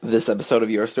This episode of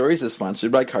Your Stories is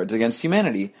sponsored by Cards Against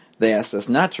Humanity. They asked us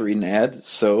not to read an ad,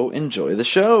 so enjoy the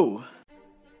show.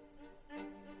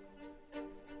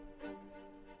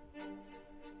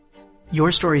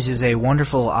 Your Stories is a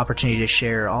wonderful opportunity to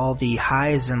share all the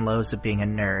highs and lows of being a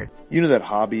nerd. You know that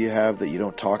hobby you have that you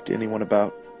don't talk to anyone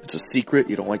about? It's a secret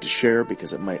you don't like to share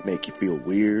because it might make you feel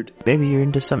weird. Maybe you're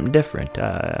into something different.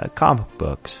 Comic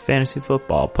books, fantasy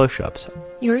football, push-ups.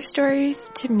 Your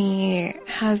Stories, to me,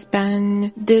 has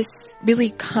been this really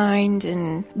kind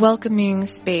and welcoming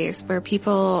space where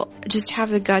people just have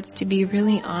the guts to be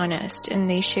really honest and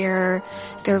they share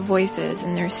their voices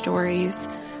and their stories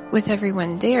with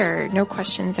everyone there, no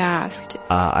questions asked.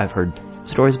 I've heard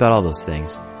stories about all those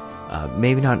things.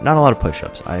 Maybe not a lot of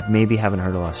push-ups. I maybe haven't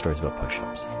heard a lot of stories about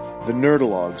push-ups. The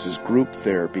Nerdalogs is group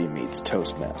therapy meets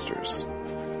Toastmasters.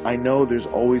 I know there's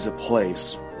always a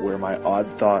place where my odd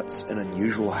thoughts and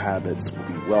unusual habits will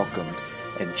be welcomed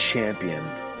and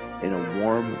championed in a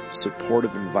warm,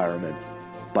 supportive environment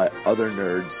by other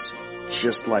nerds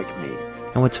just like me.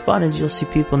 And what's fun is you'll see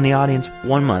people in the audience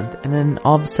 1 month, and then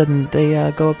all of a sudden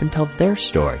they go up and tell their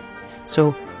story.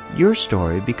 So your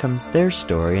story becomes their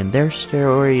story, and their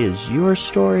story is your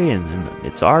story, and then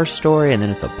it's our story, and then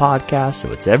it's a podcast, so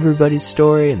it's everybody's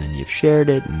story, and then you've shared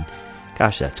it, and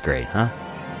gosh, that's great, huh?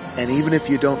 And even if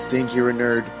you don't think you're a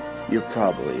nerd, you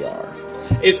probably are.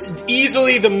 It's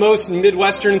easily the most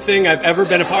Midwestern thing I've ever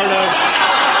been a part of.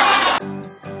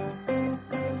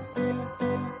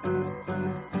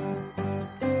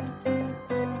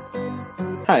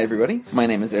 Hi everybody, my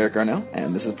name is Eric Arnell,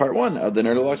 and this is part 1 of the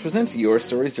Nerdalogs Present Your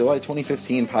Stories July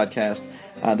 2015 podcast.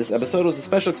 This episode was a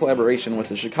special collaboration with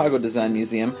the Chicago Design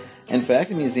Museum. In fact,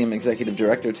 Museum Executive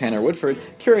Director Tanner Woodford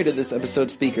curated this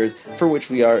episode's speakers, for which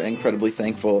we are incredibly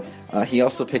thankful. He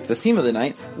also picked the theme of the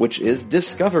night, which is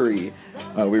Discovery.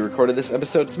 We recorded this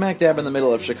episode smack dab in the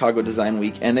middle of Chicago Design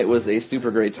Week, and it was a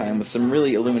super great time with some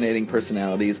really illuminating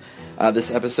personalities.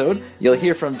 This episode, you'll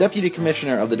hear from Deputy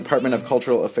Commissioner of the Department of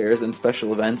Cultural Affairs and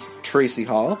Special Events, Tracy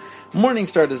Hall,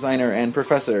 Morningstar designer and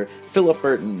professor, Philip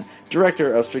Burton,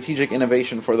 Director of Strategic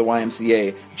Innovation for the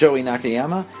YMCA, Joey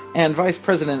Nakayama, and Vice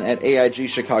President at AIG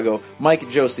Chicago, Mike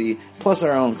Josie, plus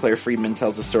our own Claire Friedman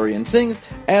tells a story and sings,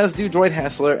 as do Dwight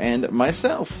Hassler and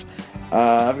myself.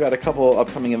 I've got a couple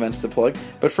upcoming events to plug,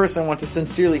 but first I want to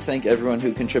sincerely thank everyone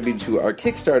who contributed to our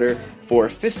Kickstarter for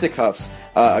Fisticuffs,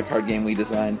 a card game we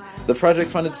designed. The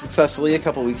project funded successfully a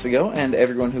couple weeks ago, and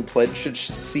everyone who pledged should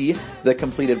see the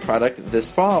completed product this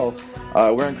fall.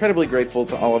 We're incredibly grateful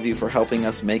to all of you for helping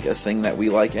us make a thing that we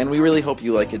like, and we really hope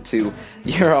you like it too.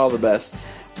 You're all the best.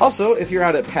 Also, if you're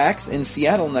out at PAX in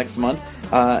Seattle next month,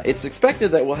 it's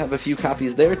expected that we'll have a few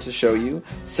copies there to show you,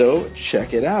 so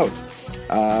check it out.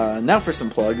 Now for some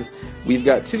plugs. We've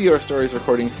got 2 Your Stories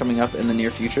recordings coming up in the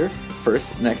near future.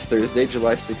 First, next Thursday,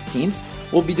 July 16th,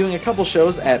 we'll be doing a couple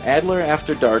shows at Adler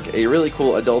After Dark, a really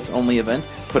cool adults-only event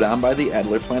put on by the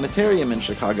Adler Planetarium in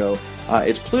Chicago.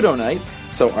 It's Pluto Night,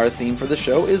 so our theme for the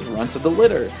show is Run to the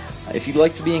Litter. If you'd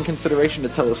like to be in consideration to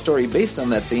tell a story based on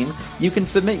that theme, you can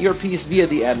submit your piece via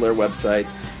the Adler website.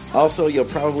 Also, you'll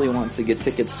probably want to get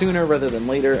tickets sooner rather than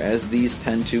later, as these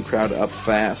tend to crowd up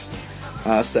fast.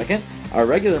 Second, our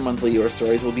regular monthly Your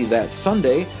Stories will be that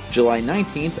Sunday, July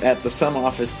 19th at the Sum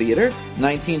Office Theater,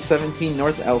 1917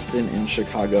 North Elston in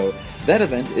Chicago. That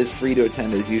event is free to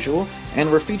attend as usual,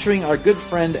 and we're featuring our good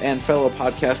friend and fellow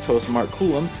podcast host Mark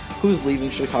Coulomb, who's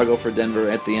leaving Chicago for Denver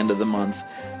at the end of the month.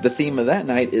 The theme of that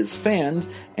night is fans,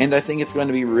 and I think it's going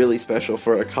to be really special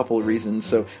for a couple reasons,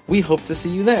 so we hope to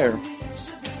see you there.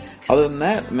 Other than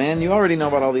that, man, you already know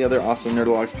about all the other awesome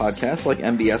Nerdalogs podcasts like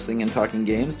MBSing and Talking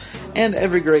Games, and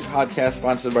every great podcast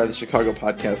sponsored by the Chicago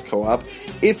Podcast Co-op.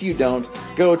 If you don't,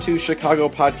 go to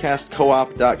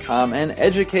chicagopodcastcoop.com and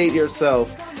educate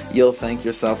yourself. You'll thank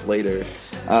yourself later.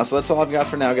 So that's all I've got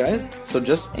for now, guys. So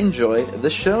just enjoy the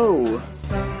show.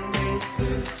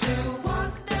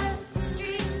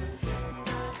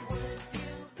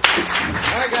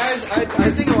 Alright guys, I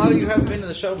think a lot of you haven't been to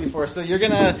the show before, so you're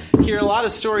gonna hear a lot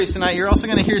of stories tonight. You're also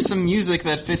gonna hear some music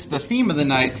that fits the theme of the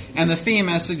night, and the theme,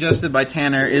 as suggested by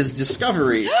Tanner, is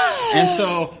Discovery. And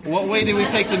so, what way did we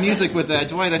take the music with that?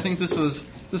 Dwight, I think this is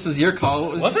your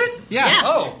call. Was it?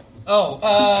 Yeah.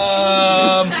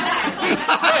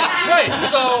 Right.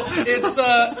 So it's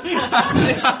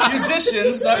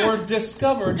musicians that were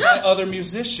discovered by other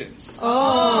musicians.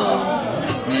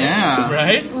 Yeah.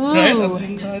 Right? Ooh. Right?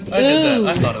 I did that.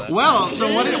 I thought of that. Well,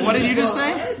 so what did you just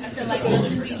say?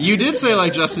 You did say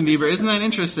like Justin Bieber. Isn't that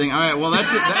interesting? All right. Well,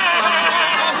 that's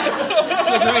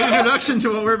a great introduction to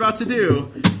what we're about to do.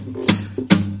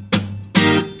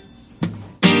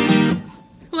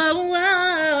 Whoa,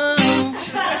 whoa.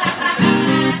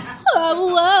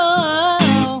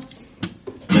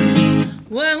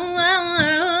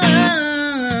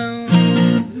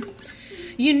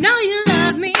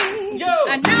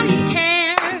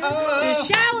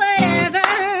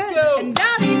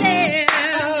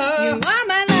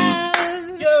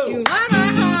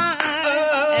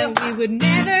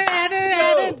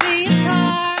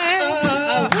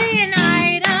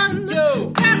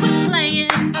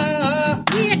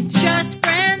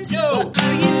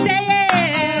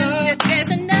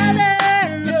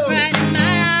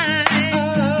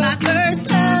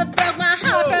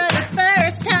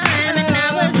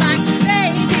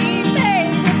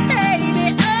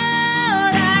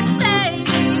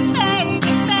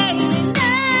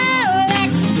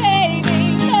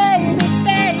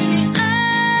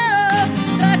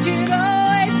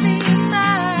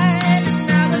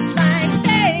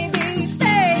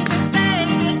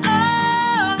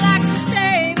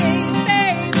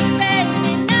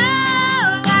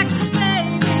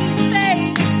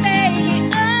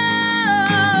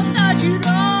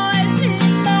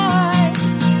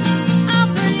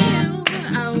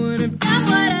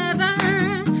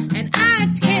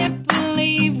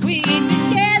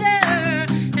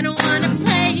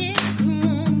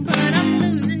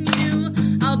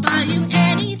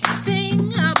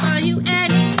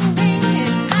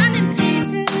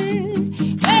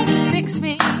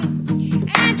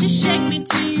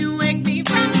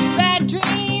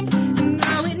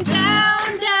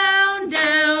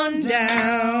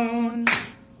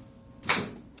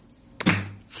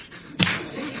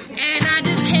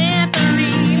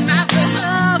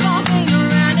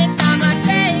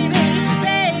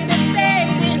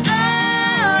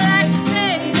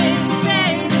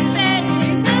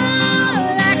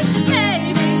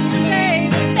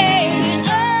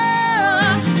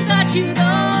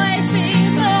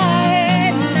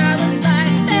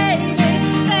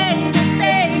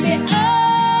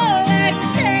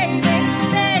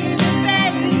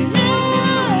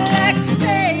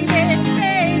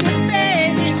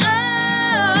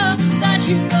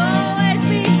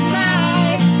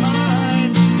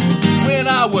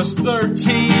 I was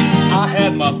 13, I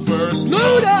had my first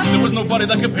love. There was nobody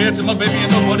that compared to my baby,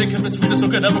 and nobody came between us who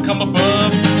could ever come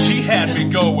above. She had me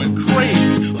going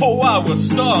crazy. Oh, I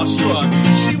was starstruck.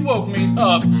 She woke me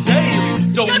up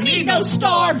daily. Don't need no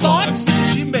Starbucks.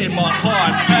 She made my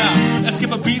heart pound and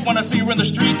skip a beat when I see her in the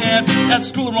street and at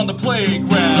school or on the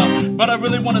playground. But I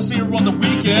really want to see her on the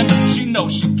weekend. She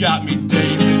knows she got me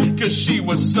dazing, cause she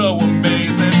was so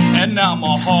amazing. And now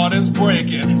my heart is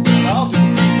breaking, but I'll just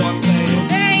keep on saying,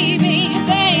 baby,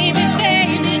 baby,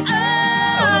 baby, oh,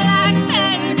 like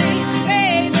baby,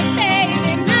 baby,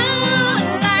 baby, no,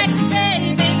 like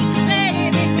baby,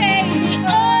 baby, baby,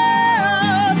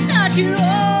 oh, thought you'd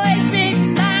always be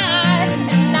mine.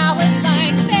 And I was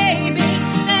like, baby,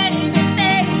 baby,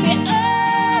 baby, oh,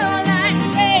 like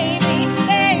baby,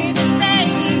 baby,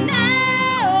 baby, no,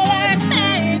 like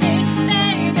baby,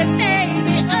 baby,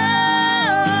 baby, oh,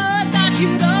 thought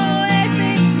you'd always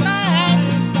be mine.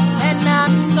 And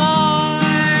I'm gone.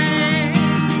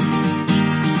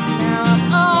 Now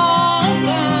I'm all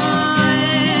gone.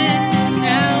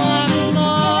 Now I'm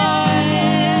gone.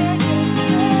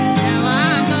 Now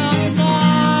I'm all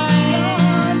gone.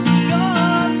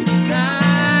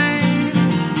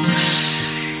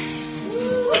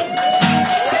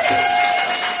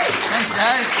 Thanks,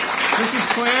 guys. This is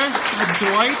Claire. That's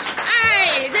Dwight.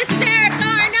 Hey, this is Eric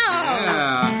Arnault.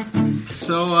 Yeah.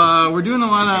 So, we're doing a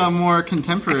lot of more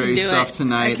contemporary stuff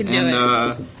tonight.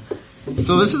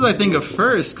 So this is, I think, a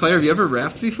first. Claire, have you ever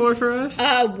rapped before for us?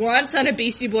 Once on a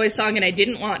Beastie Boys song, and I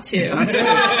didn't want to. All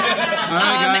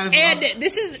right, guys. And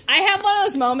this is, I have one of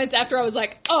those moments after I was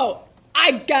like, oh,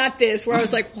 I got this, where I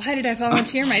was like, why did I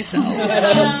volunteer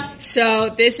myself? So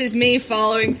this is me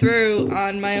following through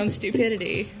on my own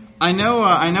stupidity. I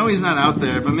know he's not out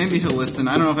there, but maybe he'll listen.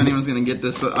 I don't know if anyone's going to get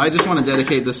this, but I just want to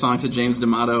dedicate this song to James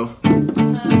D'Amato.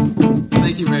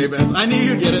 Thank you, Mary Beth. I knew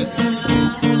you'd get it.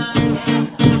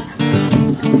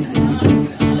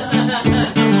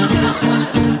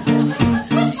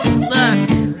 Look,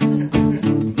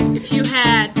 if you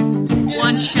had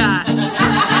one shot,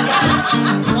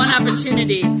 one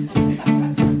opportunity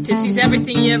to seize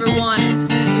everything you ever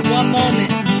wanted in one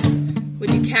moment,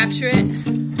 would you capture it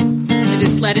or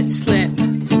just let it slip?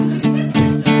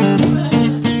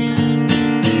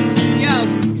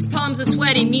 His palms are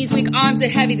sweaty, knees weak, arms are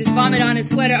heavy. There's vomit on his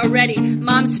sweater already.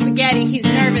 Mom's spaghetti, he's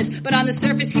nervous, but on the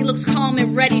surface he looks calm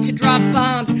and ready to drop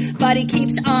bombs. But he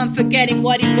keeps on forgetting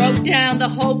what he wrote down. The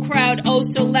whole crowd, oh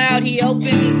so loud. He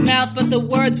opens his mouth, but the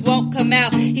words won't come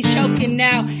out. He's choking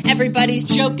now, everybody's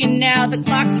joking now. The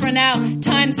clock's run out,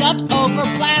 time's up, over,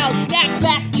 blow. Snap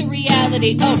back to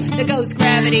reality. Oh, there goes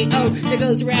gravity. Oh, there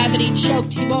goes rabbit. He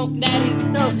choked, he won't that. He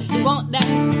won't that.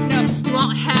 No, he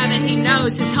won't have it. He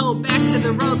knows his whole back to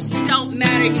the ropes. It don't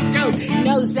matter, he's dope. He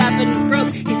knows that, but he's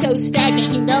broke. He's so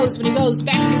stagnant, he knows when he goes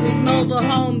back to his mobile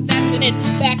home. That's when it's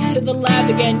back to the lab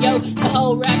again. Yo, the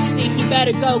whole rhapsody, he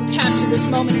better go capture this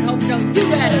moment and hope no, you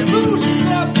better lose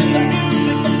yourself in the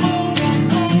music, the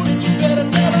moment, you better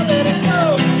never let it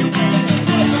go. You wanna get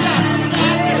one shot, the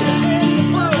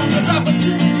blow, cause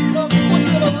opportunity comes once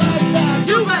in a lifetime.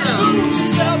 You better lose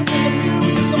yourself in the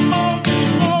music, the moment,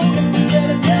 you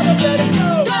better never let it go.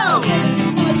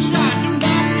 One shot, do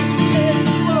not get your chance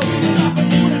to blow, cause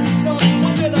opportunity comes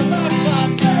once in a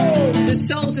lifetime. The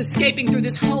soul's escaping through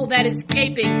this hole that is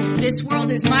gaping. This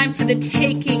world is mine for the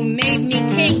taking. Made me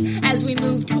king as we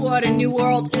move toward a new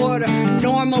world order.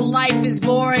 Normal life is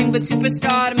boring, but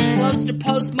superstardom's close to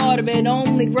postmortem. It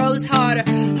only grows harder.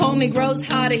 Homie grows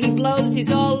hotter. He blows.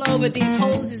 He's all over these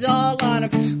holes. He's all on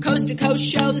him. Coast to coast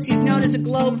shows. He's known as a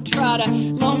globetrotter.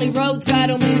 Lonely roads. God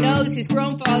only knows. He's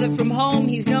grown farther from home.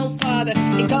 He's no father.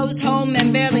 He goes home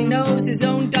and barely knows his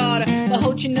own daughter. But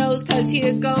hope you knows, cause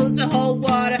here goes the whole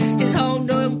water. His home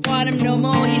don't want him no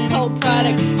more. He's cold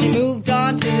product. He moved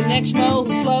on to the next mo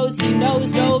who flows. He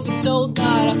knows dove and sold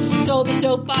data. So the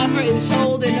soap opera is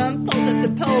told and unfold, I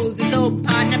suppose. His old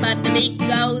partner, but the beat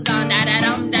goes on.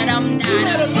 Da-da-dum, da-dum, da-dum. You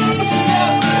better lose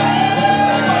yourself.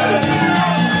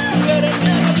 You better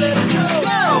never let it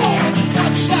go.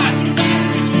 One shot, you better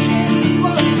reach your chance to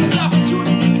blow. This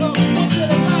opportunity comes once in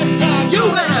a lifetime. You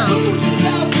better lose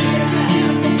yourself.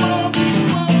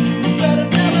 You better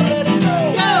never let it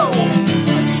go.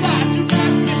 One shot, you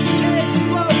better reach your chance to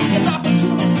blow. This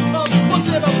opportunity comes once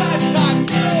in a lifetime.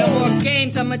 No more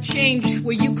games, I'ma change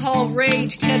where you call rage.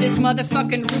 rage. Tear this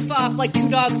motherfucking roof off like two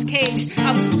dogs caged.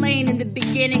 I was playing in the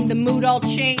beginning, the mood all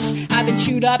changed. I've been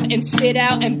chewed up and spit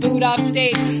out and booed off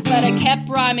stage. But I kept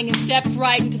rhyming and stepped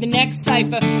right into the next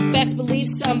cipher. Best believe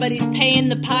somebody's paying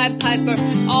the Pied Piper.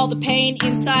 All the pain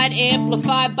inside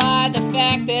amplified by the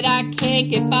fact that I can't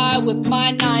get by with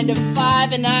my 9 to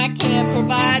 5. And I can't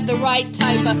provide the right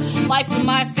type of life for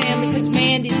my family. Cause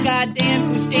man, these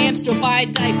goddamn food stamps don't buy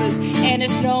diapers. And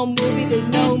it's no movie, there's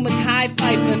no Mackay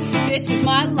Pfeiffer. This is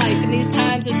my life and these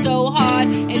times are so hard.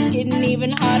 It's getting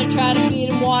even harder, try to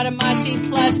feed and water my C+.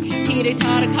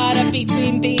 Teeter-totter caught up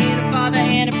between being a father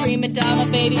and a prima donna.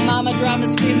 Baby mama drama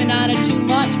screaming on her too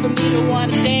much for me to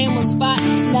want to stay in one spot.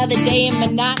 Another day in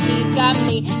monotony's got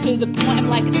me to the point I'm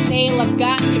like a snail. I've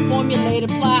got to formulate a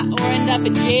plot or end up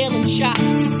in jail and shot.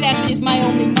 Success is my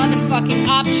only motherfucking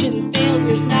option.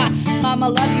 Failure's not. Mama,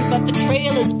 love you, but the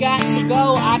trail has got to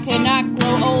go. I cannot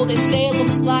grow old in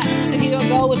Salem's Lot, so here I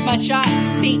go with my shot.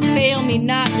 Feet fail me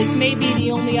not. This may be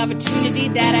the only opportunity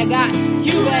that I got.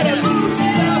 You better lose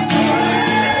yourself.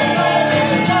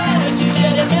 But you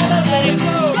better never let it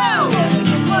go. Go!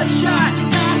 One shot.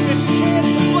 There's a chance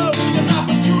to blow. This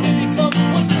opportunity comes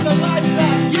once in a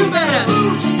lifetime. You better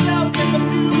lose yourself in the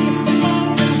music. The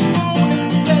moment is wrong, and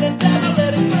you better never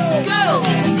let it go. Go!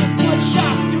 One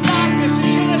shot. There's a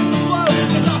chance to blow.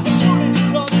 This opportunity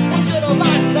comes once in a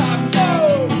lifetime. Go!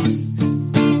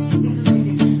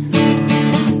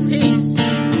 Peace.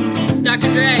 Dr.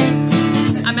 Dre.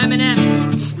 I'm Eminem.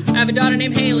 I have a daughter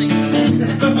named Haley.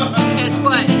 Guess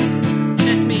what?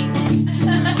 That's me.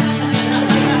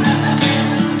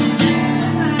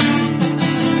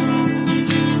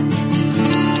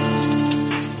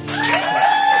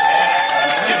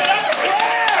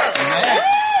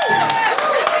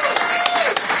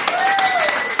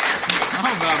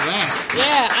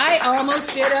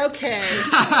 Almost did okay.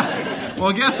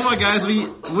 Well, guess what, guys?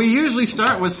 We usually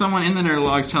start with someone in the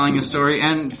Nerdologues telling a story,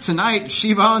 and tonight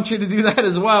she volunteered to do that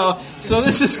as well. So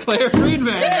this is Claire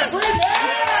Friedman.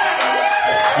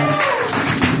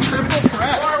 Triple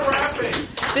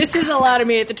threat. This is a lot of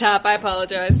me at the top. I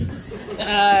apologize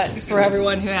for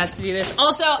everyone who has to do this.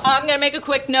 Also, I'm going to make a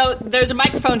quick note. There's a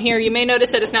microphone here. You may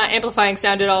notice that it's not amplifying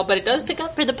sound at all, but it does pick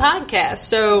up for the podcast.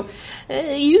 So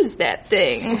use that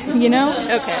thing, you know?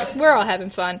 Okay, we're all having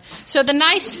fun. So the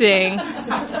nice thing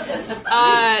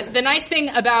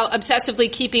about obsessively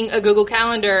keeping a Google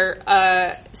Calendar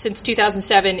since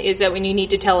 2007 is that when you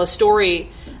need to tell a story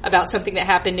about something that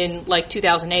happened in like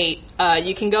 2008,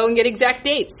 you can go and get exact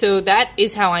dates. So that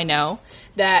is how I know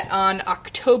that on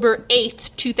October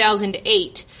 8th,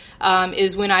 2008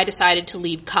 is when I decided to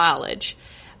leave college.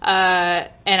 And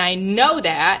I know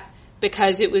that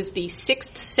because it was the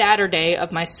 6th Saturday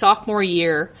of my sophomore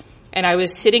year, and I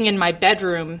was sitting in my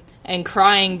bedroom and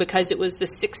crying because it was the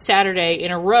 6th Saturday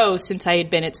in a row since I had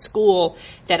been at school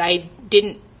that I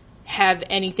didn't have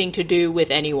anything to do with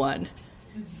anyone.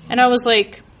 And I was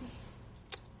like,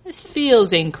 this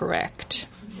feels incorrect.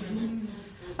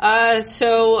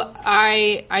 So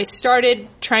I started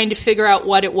trying to figure out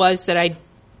what it was that I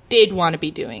did want to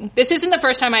be doing. This isn't the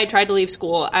first time I had tried to leave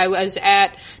school. I was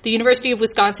at the University of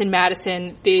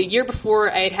Wisconsin-Madison. The year before,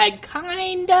 I had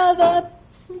kind of a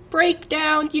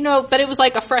breakdown, you know, but it was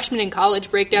like a freshman in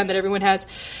college breakdown that everyone has,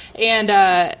 and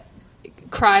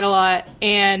cried a lot,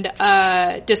 and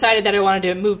decided that I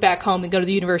wanted to move back home and go to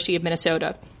the University of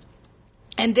Minnesota.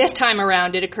 And this time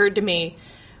around, it occurred to me,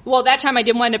 well, that time I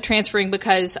didn't wind up transferring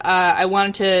because I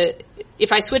wanted to,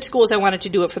 if I switched schools, I wanted to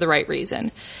do it for the right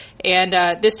reason. And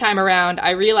this time around,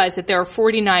 I realized that there are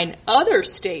 49 other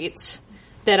states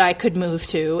that I could move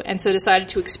to, and so decided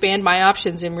to expand my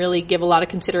options and really give a lot of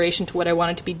consideration to what I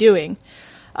wanted to be doing.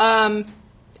 I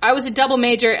was a double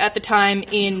major at the time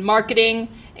in marketing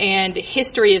and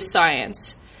history of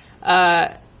science.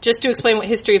 Just to explain what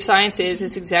history of science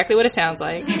is exactly what it sounds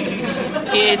like.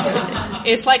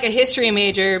 It's like a history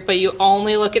major, but you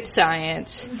only look at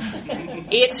science.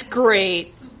 It's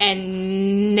great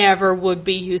and never would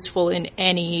be useful in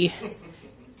any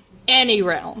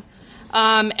realm.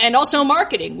 And also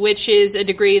marketing, which is a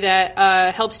degree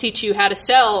that helps teach you how to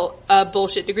sell a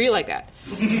bullshit degree like that.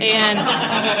 And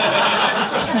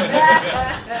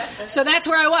so that's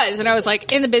where I was. And I was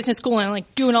like in the business school and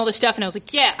like doing all this stuff. And I was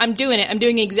like, yeah, I'm doing it. I'm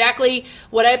doing exactly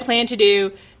what I planned to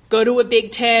do. Go to a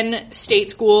Big Ten state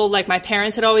school like my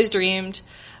parents had always dreamed,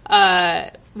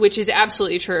 which is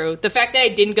absolutely true. The fact that I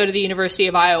didn't go to the University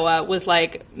of Iowa was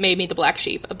like made me the black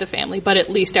sheep of the family, but at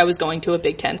least I was going to a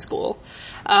Big Ten school.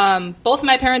 Both of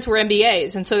my parents were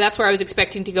MBAs, and so that's where I was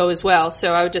expecting to go as well.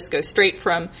 So I would just go straight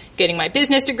from getting my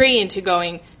business degree into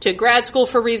going to grad school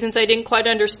for reasons I didn't quite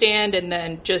understand, and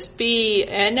then just be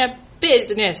an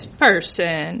business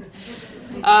person.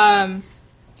 I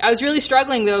was really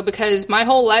struggling, though, because my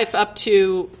whole life up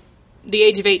to the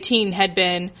age of 18 had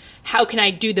been, how can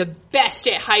I do the best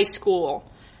at high school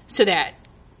so that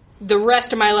the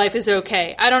rest of my life is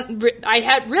okay? I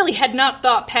had not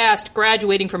thought past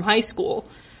graduating from high school.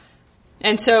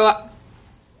 And so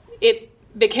it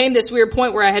became this weird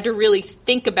point where I had to really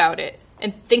think about it,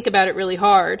 and think about it really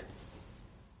hard.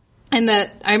 And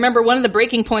I remember one of the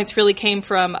breaking points really came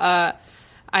from, I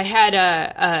had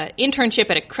a internship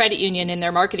at a credit union in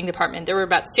their marketing department. There were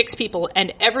about 6 people,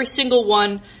 and every single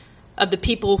one of the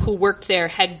people who worked there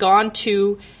had gone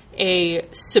to a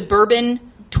suburban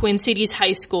Twin Cities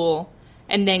high school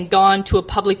and then gone to a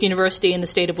public university in the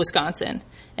state of Wisconsin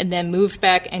and then moved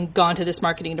back and gone to this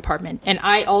marketing department. And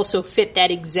I also fit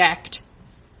that exact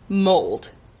mold.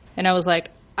 And I was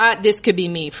like, this could be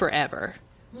me forever.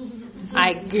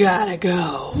 I gotta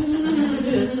go.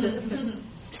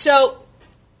 So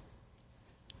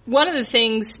one of the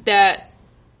things that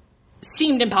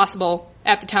seemed impossible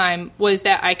at the time was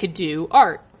that I could do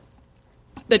art,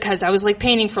 because I was like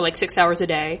painting for like 6 hours a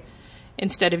day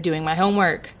instead of doing my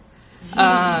homework.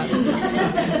 But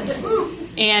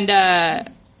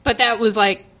that was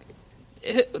like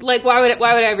why would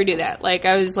I ever do that? Like,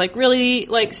 I was like really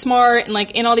like smart and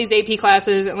like in all these AP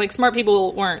classes, and like smart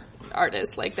people weren't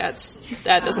artists. Like that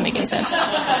doesn't make any sense. Why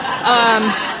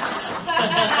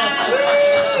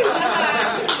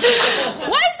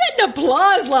is that an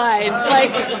applause line?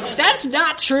 Like, that's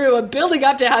not true. I'm building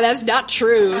up to how that's not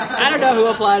true. I don't know who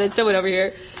applauded. Someone over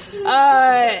here.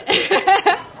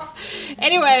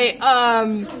 Anyway,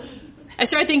 I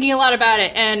started thinking a lot about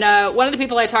it, and one of the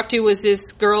people I talked to was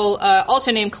this girl,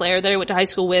 also named Claire, that I went to high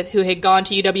school with, who had gone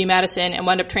to UW-Madison and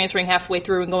wound up transferring halfway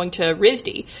through and going to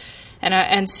RISD.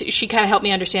 And she kind of helped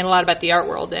me understand a lot about the art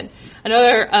world. And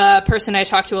another person I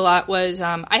talked to a lot was,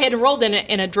 I had enrolled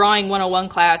in a drawing 101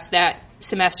 class that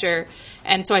semester,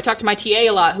 and so I talked to my TA a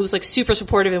lot, who was like super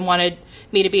supportive and wanted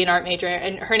me to be an art major,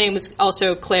 and her name was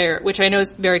also Claire, which I know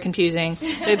is very confusing.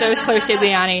 That was Claire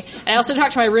Stigliani. And I also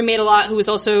talked to my roommate a lot, who was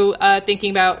also thinking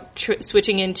about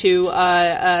switching into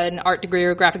an art degree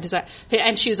or graphic design,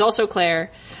 and she was also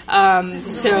Claire.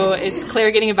 So it's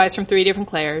Claire getting advice from 3 different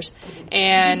Claires.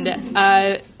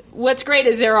 And what's great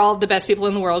is they're all the best people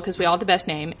in the world, because we all have the best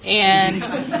name, and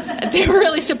they were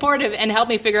really supportive and helped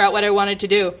me figure out what I wanted to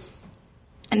do.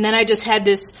 And then I just had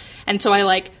this, and so I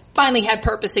like finally had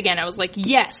purpose again. I was like,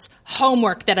 yes,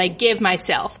 homework that I give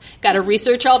myself. Got to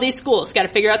research all these schools. Got to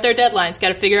figure out their deadlines. Got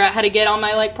to figure out how to get all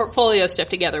my like portfolio stuff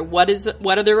together. What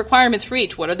are the requirements for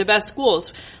each? What are the best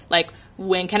schools? Like,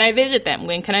 when can I visit them?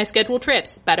 When can I schedule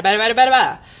trips? But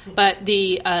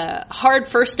the hard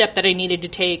first step that I needed to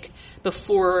take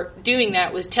before doing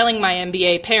that was telling my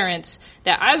MBA parents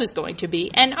that I was going to be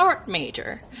an art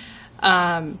major.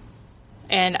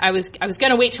 And I was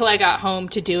gonna wait till I got home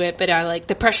to do it, but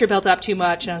the pressure built up too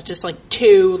much, and I was just I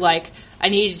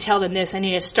needed to tell them this. I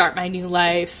needed to start my new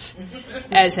life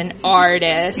as an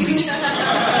artist.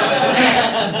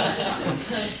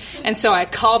 And so I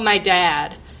called my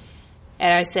dad,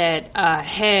 and I said,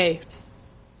 hey,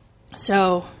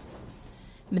 so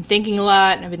I've been thinking a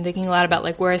lot, and I've been thinking a lot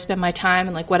about where I spend my time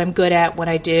and what I'm good at, what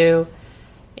I do,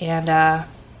 and I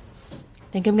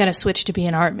think I'm gonna switch to be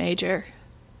an art major.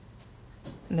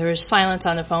 And there was silence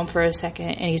on the phone for a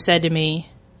second, and he said to me,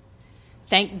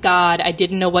 thank God I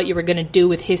didn't know what you were going to do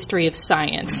with history of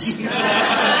science.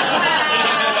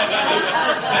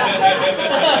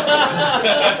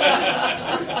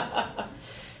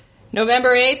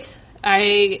 November 8th,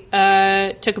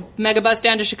 I took a mega bus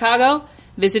down to Chicago,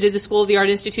 visited the School of the Art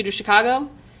Institute of Chicago,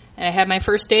 and I had my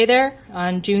first day there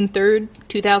on June 3rd,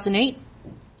 2008.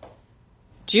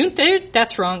 June 3rd?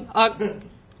 That's wrong.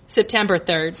 September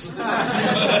 3rd.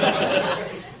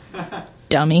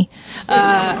 Dummy.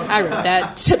 I wrote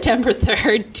that. September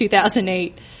 3rd,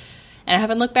 2008. And I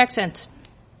haven't looked back since.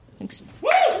 Thanks. Thank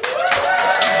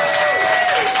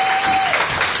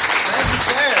you,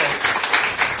 Claire.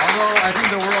 Although I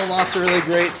think the world lost a really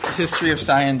great history of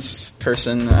science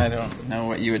person. I don't know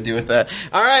what you would do with that.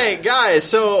 All right, guys.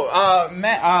 So,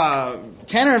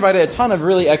 Tanner invited a ton of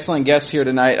really excellent guests here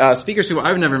tonight. Speakers who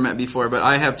I've never met before, but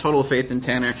I have total faith in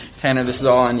Tanner. Tanner, this is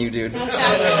all on you, dude.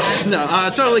 No,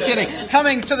 totally kidding.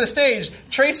 Coming to the stage,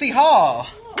 Tracy Hall.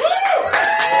 Right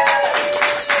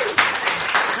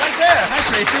there. Hi,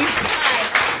 Tracy. Hi.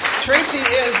 Tracy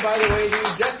is, by the way,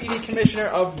 the Deputy Commissioner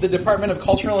of the Department of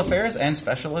Cultural Affairs and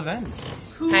Special Events.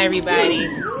 Hi, everybody.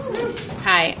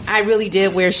 Hi. I really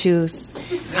did wear shoes.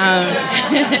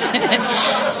 I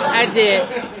did.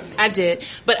 I did.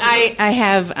 But I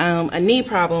have a knee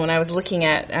problem, and I was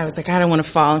like, I don't want to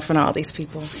fall in front of all these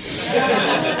people.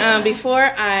 Before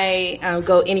I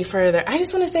go any further, I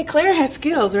just want to say Claire has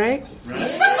skills, right?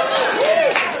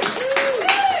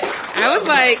 I was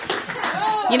like,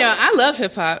 I love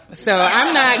hip hop, so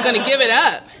I'm not going to give it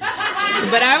up.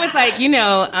 But I was like,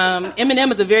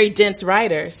 Eminem is a very dense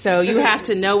writer, so you have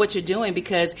to know what you're doing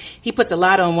because he puts a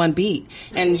lot on one beat,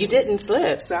 and you didn't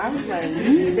slip. So I was like,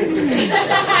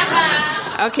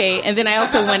 Okay, and then I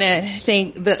also want to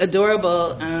thank the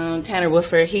adorable Tanner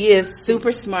Woodford. He is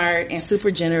super smart and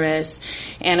super generous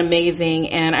and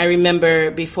amazing. And I remember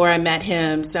before I met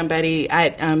him,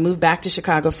 I moved back to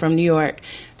Chicago from New York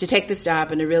to take this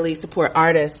job and to really support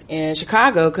artists in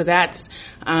Chicago, because that's,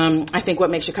 I think,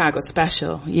 what makes Chicago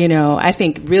special. I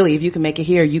think really if you can make it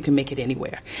here, you can make it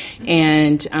anywhere.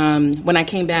 And when I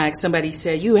came back, somebody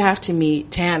said, you have to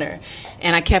meet Tanner.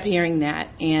 And I kept hearing that.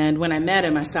 And when I met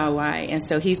him, I saw why. And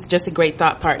so he's just a great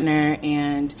thought partner.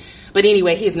 But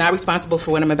anyway, he is not responsible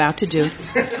for what I'm about to do. So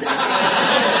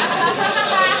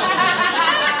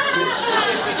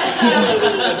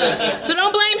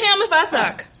don't blame him if I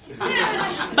suck.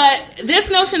 But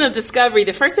this notion of discovery,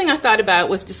 the first thing I thought about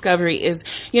with discovery is,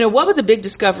 what was a big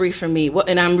discovery for me?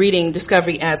 And I'm reading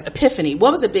discovery as epiphany.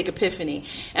 What was a big epiphany?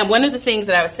 And one of the things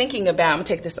that I was thinking about, I'm going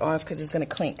to take this off because it's going to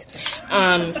clink.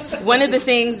 One of the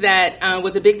things that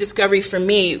was a big discovery for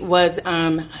me was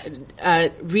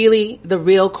really the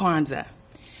real Kwanzaa.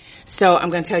 So I'm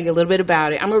going to tell you a little bit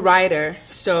about it. I'm a writer,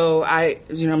 so I'm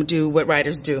going to do what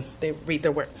writers do. They read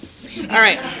their work. All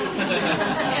right.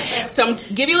 So I'm going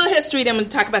to give you a little history, then I'm going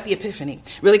to talk about the Epiphany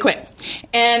really quick.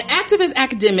 An activist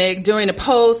academic during the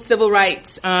post-civil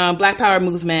rights Black Power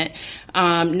movement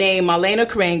named Maulana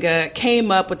Karenga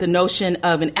came up with the notion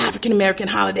of an African-American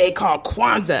holiday called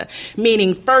Kwanzaa,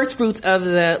 meaning first fruits of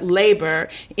the labor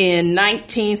in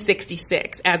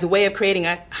 1966, as a way of creating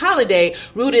a holiday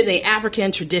rooted in the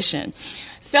African tradition.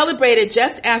 Celebrated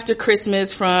just after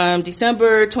Christmas from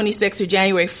December 26th to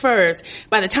January 1st.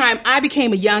 By the time I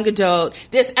became a young adult,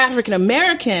 this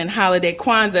African-American holiday,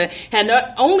 Kwanzaa, had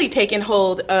not only taken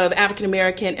hold of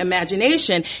African-American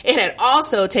imagination, it had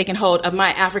also taken hold of my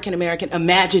African-American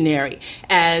imaginary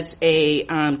as a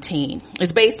teen.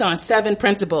 It's based on 7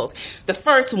 principles. The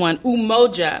first one,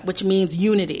 umoja, which means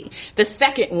unity. The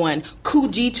second one,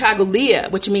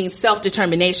 kujichagulia, which means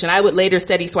self-determination. I would later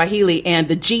study Swahili, and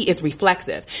the G is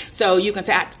reflexive. So you can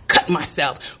say, I cut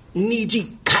myself.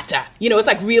 Niji kata. It's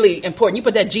like really important. You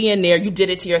put that G in there, you did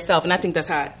it to yourself, and I think that's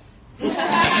hot.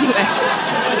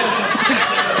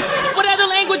 What other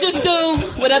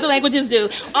languages do.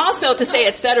 Also, to say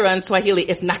etc. in Swahili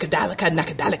is nakadalika,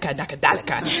 nakadalika,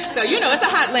 nakadalika. So, it's a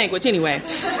hot language anyway.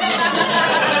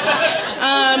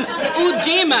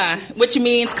 Ujima, which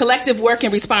means collective work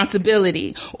and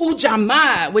responsibility.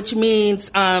 Ujamaa, which means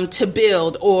to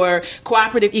build or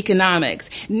cooperative economics.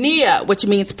 Nia, which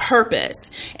means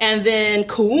purpose. And then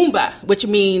Kuumba, which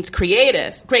means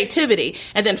creativity.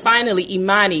 And then finally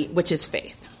Imani, which is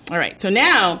faith. All right, so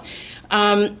now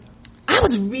I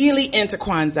was really into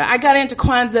Kwanzaa. I got into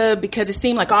Kwanzaa because it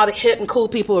seemed like all the hip and cool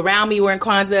people around me were in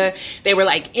Kwanzaa. They were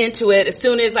like into it. As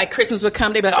soon as like Christmas would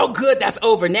come, they'd be like, oh good, that's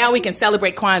over. Now we can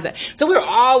celebrate Kwanzaa. So we were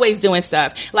always doing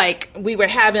stuff. Like we were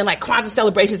having like Kwanzaa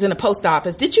celebrations in the post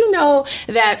office. Did you know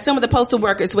that some of the postal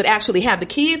workers would actually have the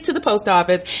keys to the post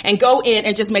office and go in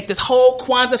and just make this whole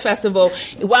Kwanzaa festival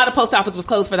while the post office was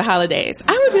closed for the holidays?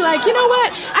 I would be like, you know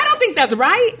what? I don't think that's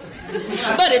right.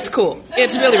 But it's cool.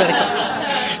 It's really, really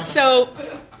cool. So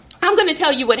I'm going to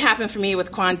tell you what happened for me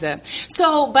with Kwanzaa.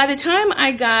 So by the time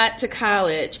I got to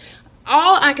college,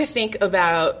 all I could think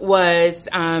about was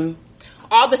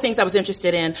all the things I was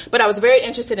interested in, but I was very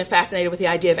interested and fascinated with the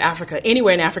idea of Africa.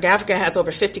 Anywhere in Africa. Africa has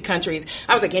over 50 countries.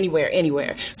 I was like,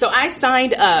 anywhere. So I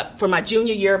signed up for my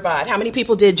junior year bod. How many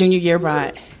people did junior year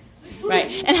bod?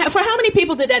 Right. And for how many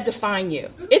people did that define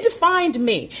you? It defined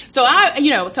me. So I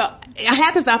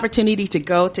had this opportunity to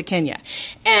go to Kenya,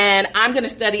 and I'm going to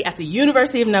study at the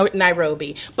University of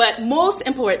Nairobi. But most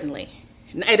importantly,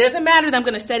 it doesn't matter that I'm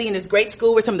going to study in this great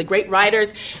school where some of the great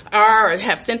writers are or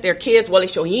have sent their kids. Wole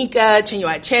Soyinka,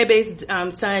 Chinua Achebe's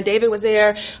son, David, was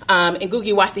there.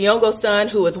 Ngugi wa Thiong'o's son,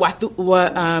 whose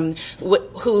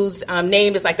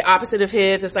name is like the opposite of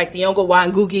his. It's like Thiong'o wa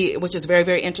Ngugi, which is very,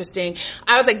 very interesting.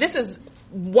 I was like, this is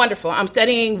wonderful. I'm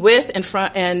studying with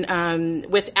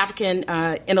with African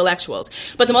intellectuals.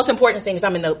 But the most important thing is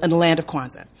I'm in the land of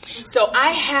Kwanzaa. So I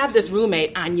have this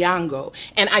roommate, Anyango,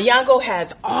 and Anyango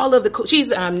has all of the she's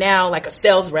now like a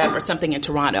sales rep or something in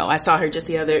Toronto. I saw her just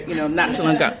the other, not too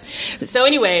long ago. So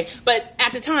anyway, but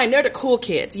at the time, they're the cool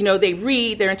kids. They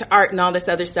read, they're into art and all this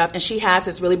other stuff, and she has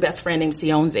this really best friend named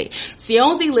Sionzi.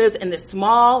 Sionzi lives in this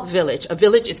small village. A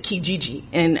village is Kijiji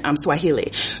in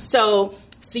Swahili. So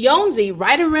Sionzi,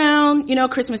 right around,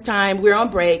 Christmas time, we're on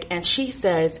break, and she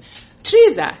says,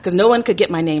 Teresa, because no one could get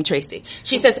my name, Tracy.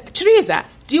 She says, Teresa,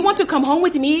 do you want to come home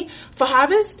with me for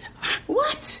harvest?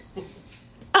 What?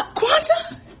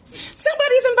 Kwanzaa?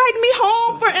 Somebody's inviting me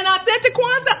home for an authentic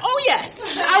Kwanzaa? Oh, yes.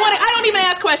 I don't even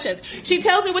ask questions. She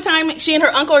tells me what time she and her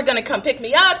uncle are going to come pick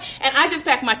me up, and I just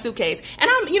pack my suitcase. And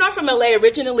I'm from LA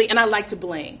originally, and I like to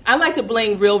bling. I like to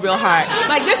bling real, real hard.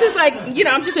 Like, this is like,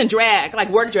 I'm just in drag, like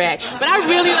work drag. But I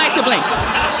really like to bling.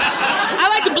 I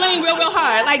like to bling real, real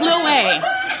hard, like Lil Wayne.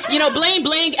 Bling,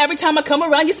 bling, every time I come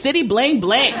around your city, bling,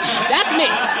 bling. That's me.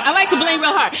 I like to bling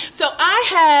real hard. So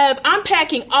I'm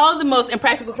packing all the most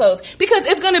impractical clothes because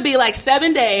it's going to be like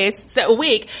 7 days, a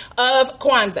week of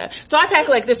Kwanzaa. So I pack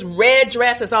like this red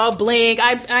dress that's all bling.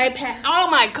 I pack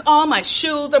all my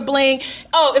shoes are bling.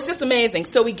 Oh, it's just amazing.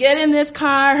 So we get in this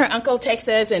car. Her uncle takes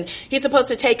us, and he's supposed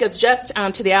to take us just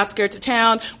to the outskirts of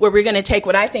town where we're going to take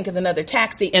what I think is another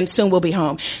taxi, and soon we'll be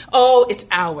home. Oh, it's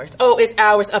hours.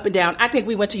 Up and down. I think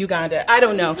we went to Uganda. I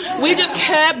don't know. We just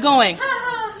kept going.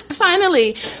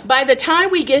 Finally, by the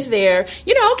time we get there,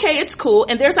 okay, it's cool.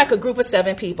 And there's like a group of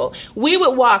 7 people. We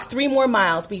would walk 3 more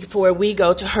miles before we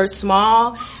go to her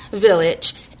small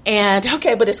village. And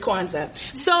okay, but it's Kwanzaa.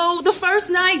 So the first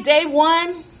night, day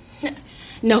 1,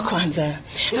 no Kwanzaa.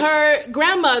 Her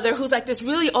grandmother, who's like this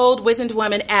really old, wizened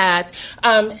woman, asked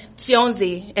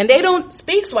Sionzi, and they don't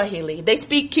speak Swahili. They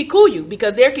speak Kikuyu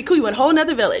because they're Kikuyu in a whole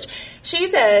other village. She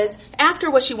says, ask her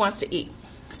what she wants to eat.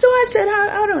 So I said,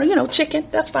 I don't know, chicken,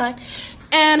 that's fine.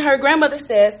 And her grandmother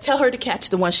says, tell her to catch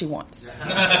the one she wants. All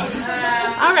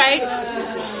right.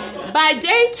 By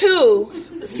day 2,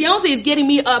 Sionzi is getting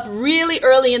me up really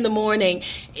early in the morning.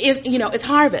 It's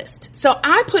harvest. So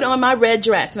I put on my red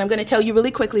dress, and I'm going to tell you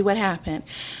really quickly what happened.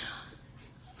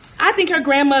 I think her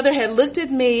grandmother had looked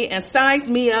at me and sized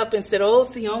me up and said, oh,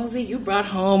 Sionzi, you brought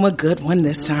home a good one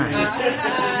this time.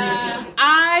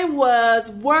 I was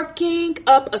working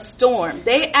up a storm.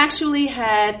 They actually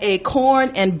had a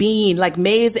corn and bean, like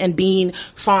maize and bean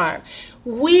farm.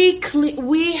 We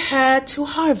had to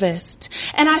harvest.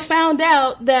 And I found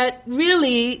out that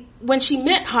really when she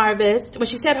said harvest,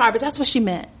 that's what she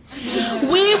meant.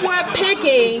 We were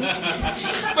picking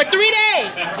for 3 days.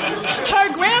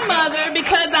 Her grandmother,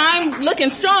 because I'm looking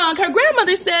strong, her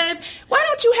grandmother says, why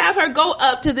don't you have her go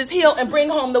up to this hill and bring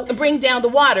down the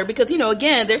water? Because,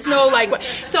 again, there's no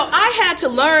so I had to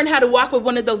learn how to walk with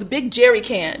one of those big jerry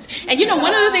cans. And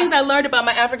one of the things I learned about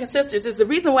my African sisters is the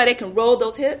reason why they can roll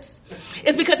those hips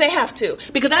is because they have to.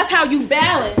 Because that's how you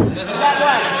balance that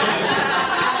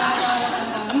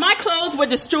water. My clothes were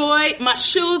destroyed. My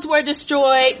shoes were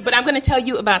destroyed. But I'm going to tell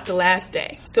you about the last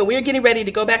day. So we're getting ready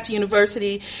to go back to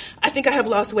university. I think I have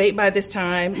lost weight by this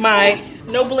time.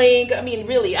 No bling. I mean,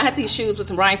 really, I had these shoes with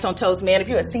some rhinestone toes. Man, if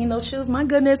you had seen those shoes, my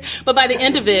goodness. But by the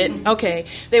end of it, okay,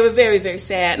 they were very, very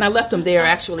sad. And I left them there,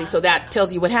 actually. So that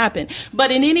tells you what happened.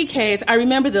 But in any case, I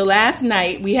remember the last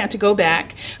night we had to go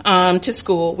back to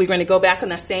school. We're going to go back on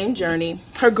that same journey.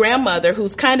 Her grandmother,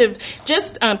 who's kind of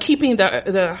just keeping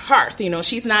the hearth,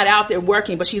 she's not out there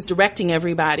working, but she's directing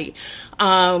everybody.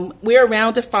 We're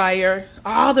around a fire,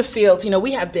 all the fields,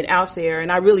 we have been out there,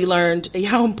 and I really learned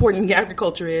how important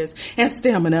agriculture is and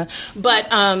stamina.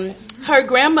 But her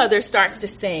grandmother starts to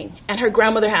sing, and her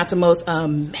grandmother has the most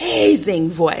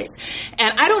amazing voice.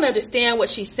 And I don't understand what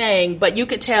she's saying, but you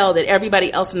could tell that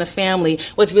everybody else in the family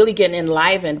was really getting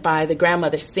enlivened by the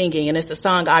grandmother singing, and it's a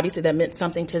song, obviously, that meant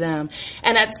something to them.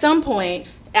 And at some point,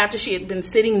 after she had been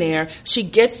sitting there, she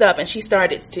gets up and she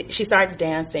starts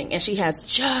dancing, and she has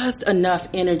just enough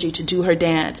energy to do her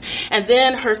dance. And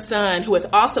then her son, who has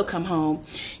also come home,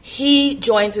 he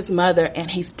joins his mother and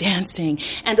he's dancing.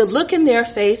 And the look in their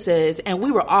faces, and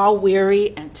we were all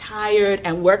weary and tired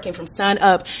and working from sun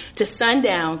up to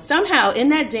sundown. Somehow in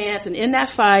that dance and in that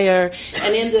fire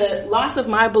and in the loss of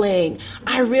my bling,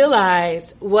 I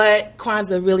realized what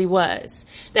Kwanzaa really was.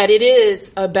 That it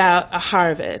is about a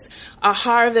harvest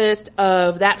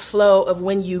of that flow of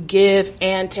when you give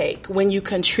and take, when you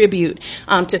contribute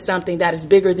to something that is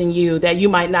bigger than you, that you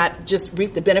might not just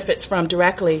reap the benefits from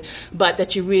directly, but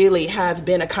that you really have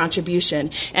been a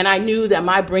contribution. And I knew that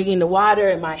my bringing the water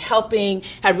and my helping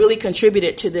had really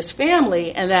contributed to this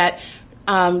family, and that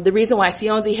the reason why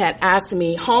Sionzi had asked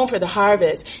me home for the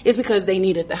harvest is because they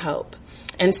needed the help.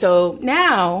 And so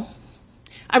now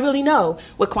I really know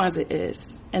what Kwanzaa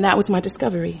is. And that was my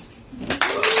discovery.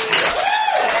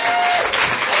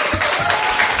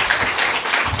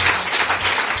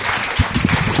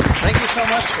 Thank you so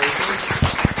much, Tracy.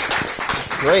 That's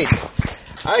great.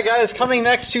 All right, guys, coming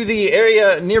next to the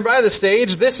area nearby the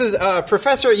stage, this is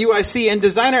professor at UIC and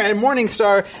designer at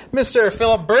Morningstar, Mr.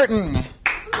 Philip Burton. Here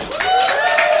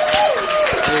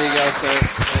you go, sir.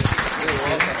 You're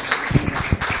welcome.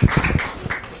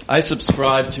 I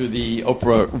subscribe to the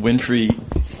Oprah Winfrey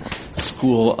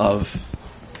School of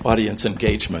Audience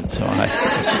Engagement, so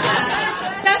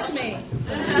Touch me.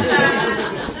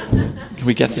 Can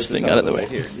we get this thing out of the way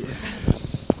here?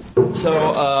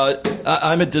 So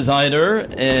I'm a designer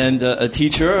and a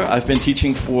teacher. I've been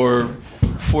teaching for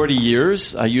 40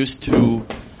 years. I used to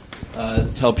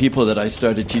tell people that I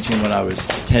started teaching when I was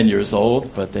 10 years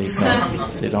old, but they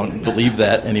don't believe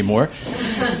that anymore.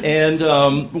 And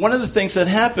one of the things that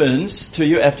happens to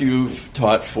you after you've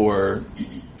taught for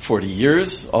 40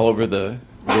 years all over the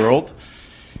world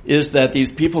is that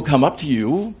these people come up to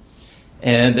you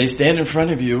and they stand in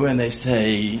front of you and they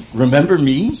say, "Remember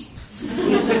me?"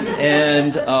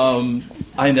 And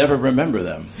I never remember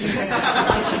them.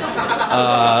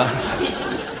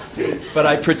 But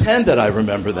I pretend that I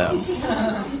remember them.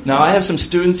 Now, I have some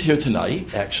students here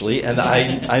tonight, actually, and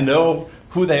I know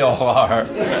who they all are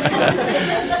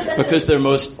because they're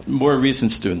more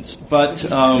recent students. But,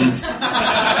 and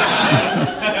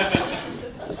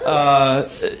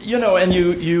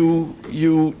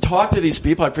you talk to these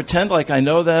people. I pretend like I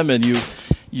know them, and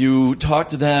you talk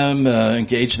to them,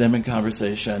 engage them in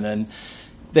conversation, and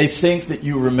they think that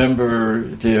you remember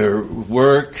their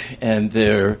work and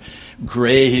their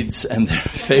grades and their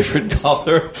favorite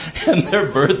color and their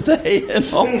birthday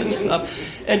and all this stuff,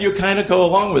 and you kind of go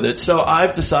along with it. So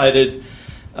I've decided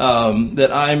that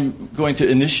I'm going to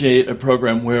initiate a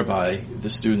program whereby the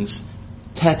students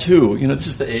tattoo, this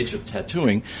is the age of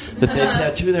tattooing, that they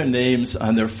tattoo their names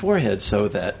on their forehead so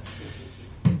that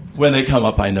when they come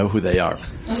up, I know who they are.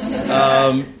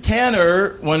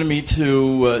 Tanner wanted me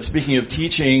to, speaking of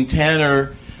teaching,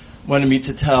 Tanner wanted me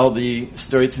to tell the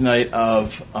story tonight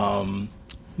of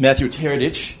Matthew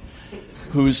Teradich,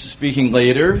 who's speaking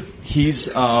later. He's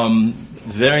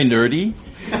very nerdy.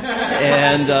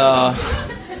 And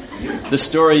the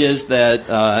story is that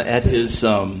at his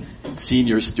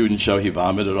senior student show, he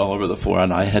vomited all over the floor,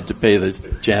 and I had to pay the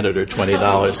janitor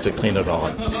 $20 to clean it all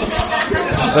up.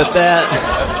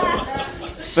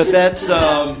 But that's,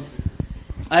 I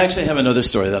actually have another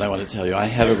story that I want to tell you. I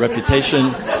have a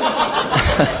reputation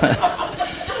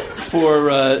for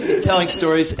telling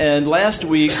stories, and last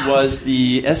week was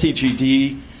the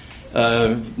SEGD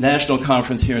national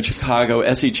conference here in Chicago.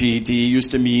 SEGD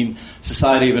used to mean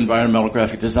Society of Environmental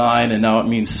Graphic Design, and now it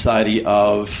means Society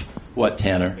of what,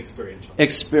 Tanner?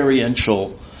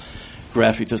 Experiential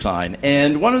graphic design.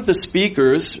 And one of the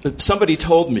speakers, somebody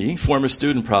told me, former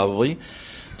student probably,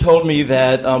 told me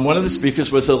that one of the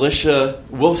speakers was Alicia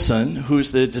Wolfson,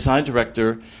 who's the design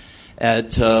director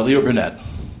at Leo Burnett.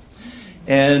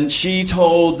 And she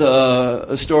told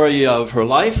a story of her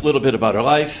life, a little bit about her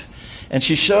life, and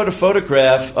she showed a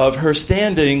photograph of her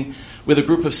standing with a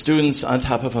group of students on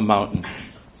top of a mountain.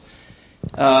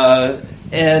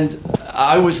 And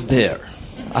I was there.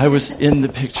 I was in the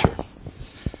picture.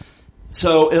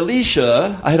 So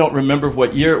Alicia, I don't remember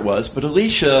what year it was, but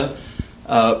Alicia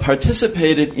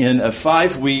participated in a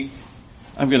 5-week,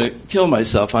 I'm going to kill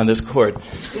myself on this cord.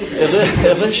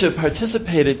 Alicia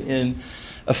participated in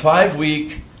a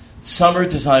 5-week summer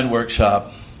design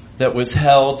workshop that was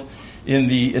held in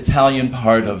the Italian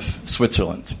part of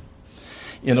Switzerland,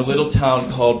 in a little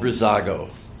town called Brizzago,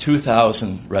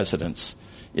 2,000 residents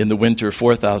in the winter,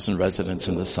 4,000 residents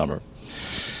in the summer.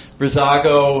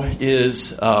 Brizzago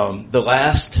is the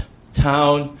last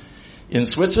town in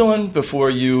Switzerland before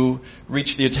you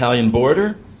reach the Italian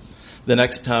border. The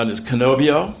next town is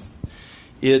Cannobio.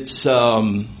 It's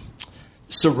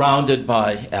surrounded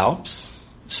by Alps,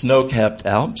 snow-capped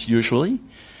Alps usually,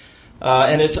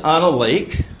 and it's on a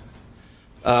lake.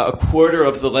 A quarter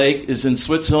of the lake is in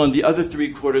Switzerland. The other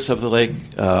 3/4 of the lake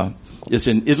is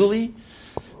in Italy.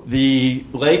 The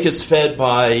lake is fed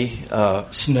by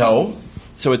snow,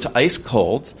 so it's ice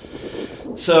cold.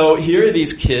 So here are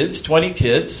these kids, 20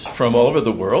 kids from all over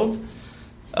the world,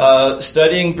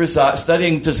 studying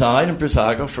design in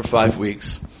Brizzago for 5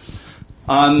 weeks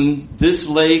on this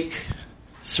lake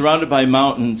surrounded by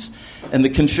mountains, and the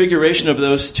configuration of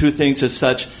those two things is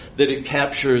such that it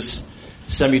captures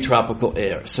semi-tropical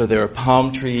air. So there are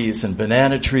palm trees and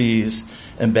banana trees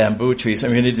and bamboo trees. I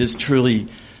mean, it is truly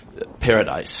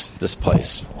paradise, this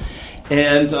place.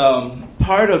 And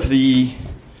part of the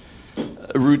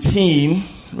routine,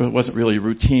 well, it wasn't really a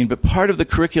routine, but part of the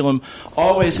curriculum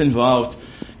always involved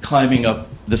climbing up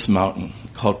this mountain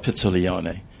called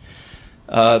Pizzolione.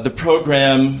 The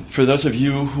program, for those of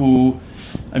you who,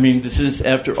 I mean, this is,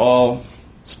 after all,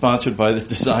 sponsored by the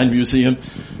Design Museum.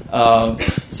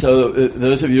 So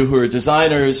those of you who are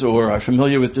designers or are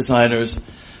familiar with designers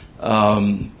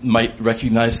might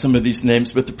recognize some of these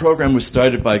names. But the program was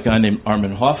started by a guy named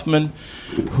Armin Hoffmann,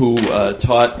 who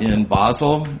taught in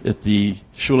Basel at the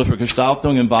Schule für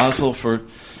Gestaltung in Basel for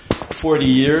 40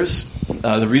 years.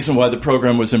 The reason why the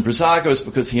program was in Brissago is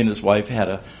because he and his wife had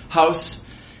a house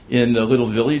in a little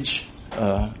village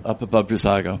up above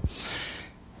Brissago.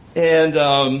 And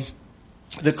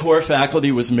the core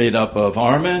faculty was made up of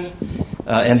Armin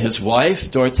and his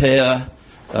wife, Dorothea,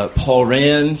 Paul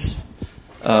Rand,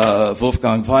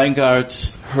 Wolfgang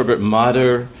Weingart, Herbert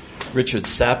Mader, Richard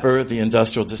Sapper, the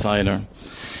industrial designer,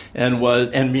 and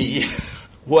me.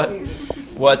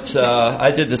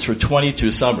 I did this for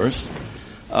 22 summers.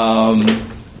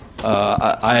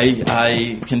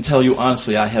 I can tell you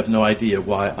honestly, I have no idea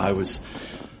why I was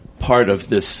part of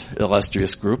this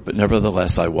illustrious group, but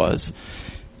nevertheless I was.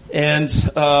 And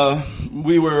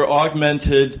we were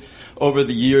augmented over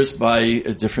the years by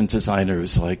different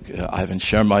designers like Ivan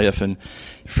Chermayeff and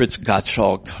Fritz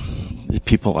Gottschalk,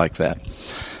 people like that.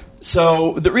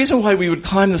 So the reason why we would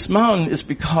climb this mountain is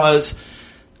because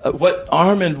what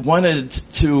Armin wanted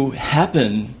to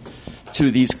happen to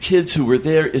these kids who were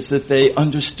there is that they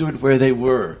understood where they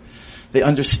were. They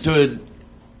understood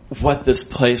what this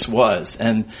place was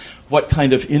and what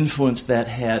kind of influence that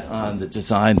had on the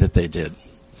design that they did.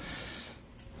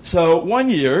 So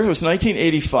one year, it was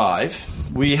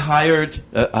 1985, we hired,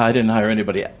 I didn't hire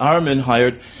anybody, Armin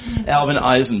hired Alvin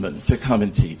Eisenman to come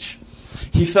and teach.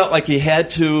 He felt like he had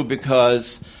to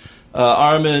because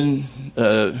Armin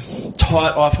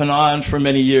taught off and on for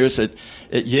many years at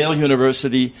Yale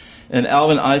University, and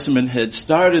Alvin Eisenman had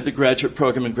started the graduate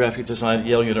program in graphic design at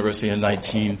Yale University in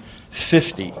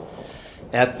 1950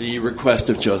 at the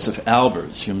request of Joseph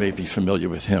Albers. You may be familiar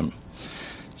with him.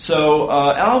 So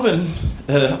Armin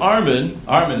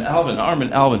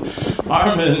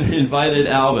invited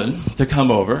Alvin to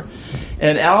come over,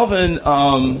 and Alvin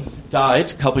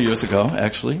died a couple years ago,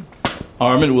 actually.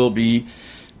 Armin will be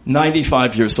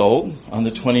 95 years old on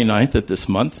the 29th of this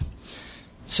month.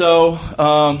 So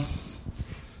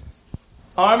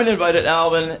Armin invited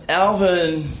Alvin.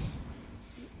 Alvin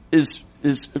was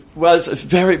a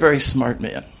very, very smart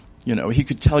man. You know, he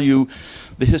could tell you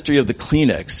the history of the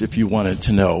Kleenex if you wanted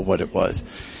to know what it was.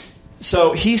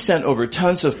 So he sent over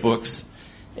tons of books,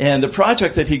 and the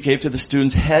project that he gave to the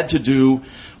students had to do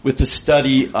with the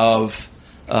study of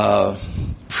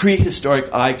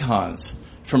prehistoric icons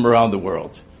from around the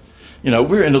world. You know,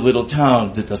 we're in a little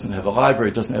town that doesn't have a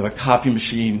library, doesn't have a copy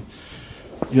machine,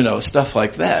 you know, stuff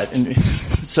like that. And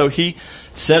so he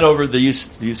sent over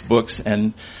these books,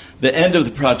 and the end of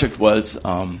the project was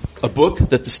a book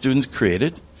that the students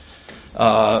created,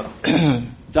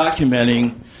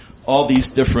 documenting all these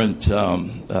different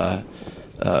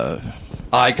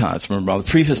icons from around the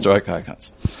prehistoric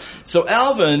icons. So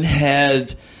Alvin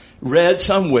had read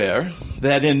somewhere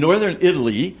that in northern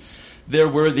Italy there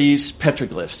were these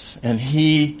petroglyphs, and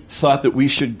he thought that we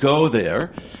should go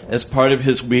there as part of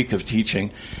his week of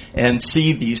teaching and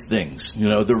see these things, you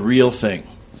know, the real thing.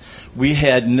 We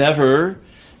had never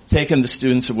taken the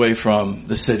students away from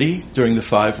the city during the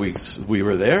 5 weeks we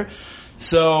were there.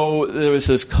 So there was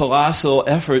this colossal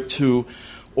effort to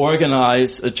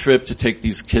organize a trip to take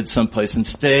these kids someplace and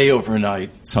stay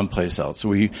overnight someplace else.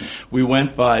 We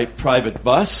went by private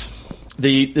bus.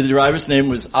 The driver's name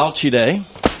was Alcide,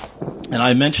 and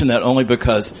I mention that only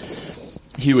because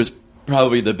he was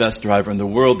probably the best driver in the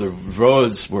world. The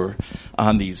roads were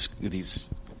on these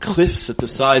cliffs at the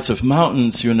sides of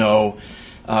mountains, you know,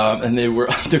 and they were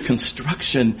under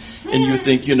construction, and you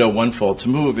think, you know, one false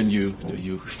move and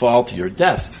you fall to your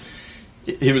death.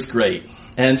 It was great.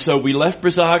 And so we left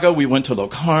Brissago, we went to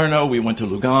Locarno, we went to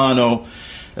Lugano,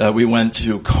 we went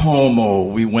to Como,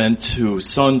 we went to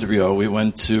Sondrio, we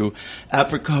went to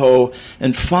Aprico,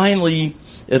 and finally,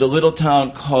 at a little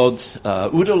town called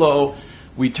Udolo,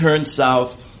 we turned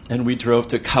south and we drove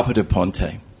to Capo di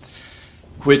Ponte,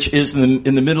 which is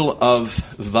in the middle of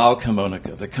Val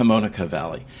Camonica, the Camonica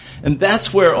Valley. And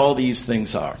that's where all these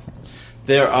things are.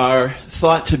 There are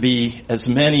thought to be as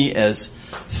many as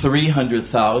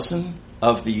 300,000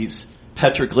 of these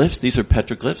petroglyphs. These are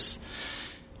petroglyphs.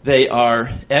 They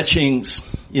are etchings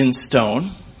in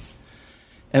stone,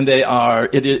 and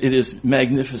it is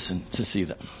magnificent to see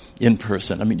them in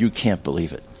person. I mean, you can't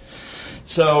believe it.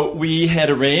 So we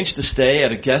had arranged to stay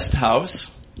at a guest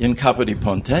house in Capo di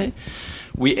Ponte.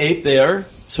 We ate there,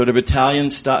 sort of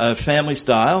Italian family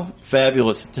style,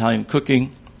 fabulous Italian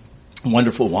cooking,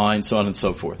 wonderful wine, so on and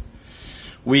so forth.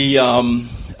 We had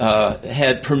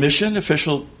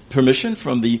official permission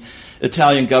from the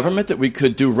Italian government that we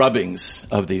could do rubbings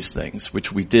of these things,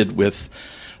 which we did with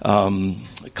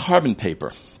carbon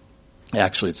paper.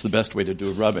 Actually, it's the best way to do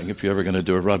a rubbing if you're ever going to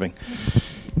do a rubbing.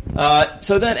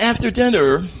 So then after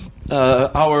dinner,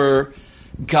 our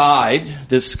guide,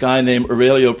 this guy named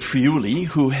Aurelio Priuli,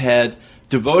 who had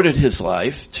devoted his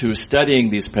life to studying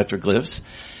these petroglyphs,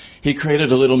 he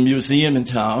created a little museum in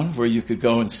town where you could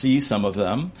go and see some of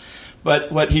them.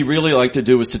 But what he really liked to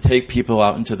do was to take people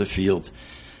out into the field,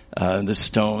 the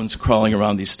stones, crawling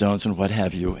around these stones and what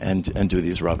have you, and do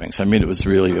these rubbings. I mean, it was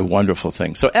really a wonderful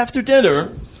thing. So after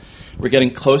dinner, we're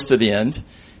getting close to the end.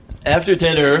 After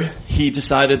dinner, he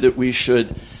decided that we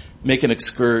should make an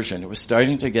excursion. It was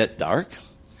starting to get dark,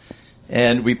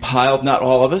 and we piled, not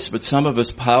all of us, but some of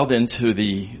us piled into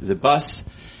the bus,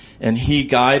 and he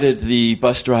guided the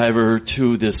bus driver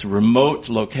to this remote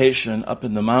location up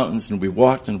in the mountains, and we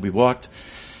walked.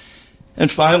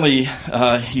 And finally,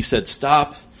 he said,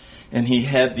 stop, and he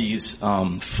had these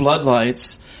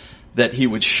floodlights that he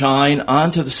would shine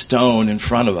onto the stone in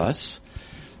front of us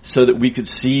so that we could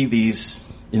see these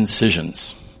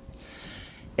incisions.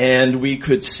 And we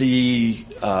could see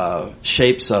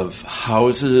shapes of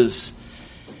houses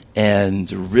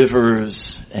and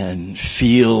rivers and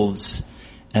fields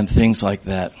and things like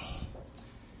that.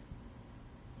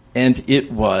 And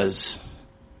it was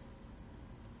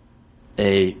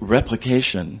a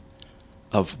replication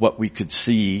of what we could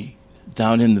see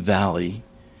down in the valley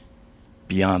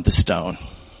beyond the stone.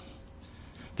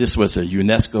 This was a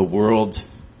UNESCO World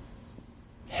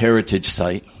Heritage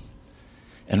Site.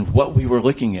 And what we were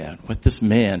looking at, what this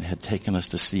man had taken us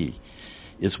to see,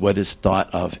 is what is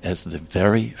thought of as the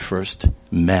very first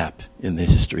map in the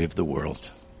history of the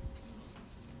world.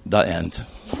 The end.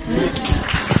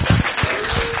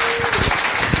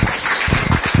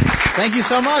 Thank you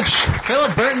so much.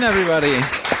 Philip Burton, everybody.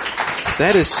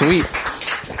 That is sweet.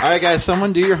 All right, guys,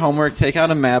 someone do your homework. Take out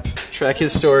a map, track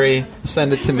his story,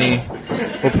 send it to me.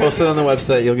 We'll post it on the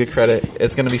website. You'll get credit.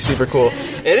 It's going to be super cool.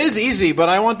 It is easy, but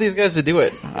I want these guys to do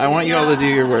it. I want you all to do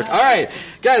your work. All right,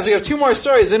 guys, we have 2 more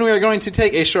stories, then we are going to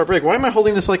take a short break. Why am I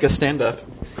holding this like a stand-up?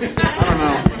 I don't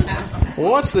know.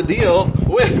 What's the deal?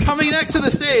 With coming next to the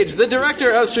stage, the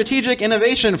Director of Strategic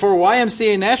Innovation for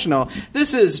YMCA National.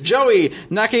 This is Joey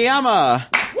Nakayama.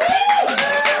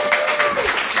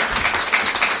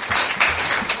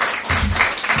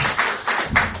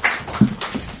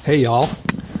 Hey, y'all.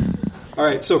 All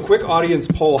right, so quick audience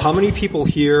poll. How many people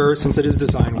here, since it is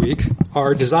Design Week,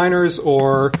 are designers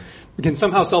or can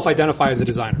somehow self-identify as a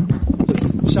designer?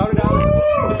 Just shout it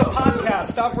out. It's a podcast.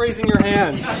 Stop raising your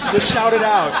hands. Just shout it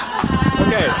out.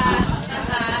 Okay.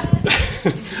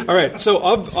 All right, so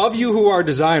of you who are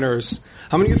designers,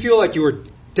 how many of you feel like you were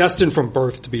destined from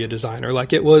birth to be a designer?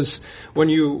 Like it was when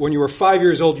you were 5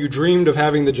 years old, you dreamed of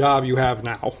having the job you have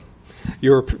now.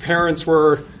 Your parents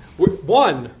were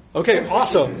one. Okay,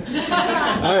 awesome. All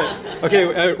right.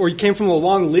 Okay, or you came from a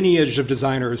long lineage of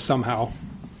designers somehow.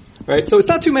 Right? So it's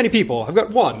not too many people. I've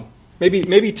got one.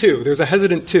 Maybe 2. There's a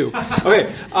hesitant 2. Okay.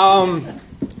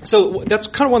 So that's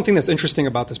kind of one thing that's interesting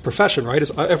about this profession, right?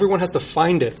 Is everyone has to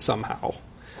find it somehow.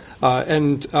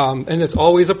 And it's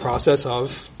always a process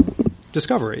of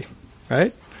discovery,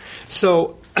 right?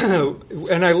 So,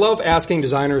 and I love asking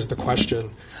designers the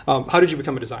question, how did you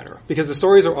become a designer? Because the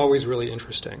stories are always really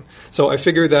interesting. So I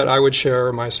figured that I would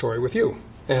share my story with you.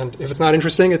 And if it's not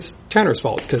interesting, it's Tanner's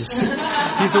fault, because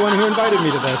he's the one who invited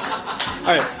me to this. All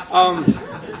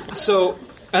right. So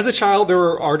as a child, there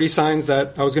were already signs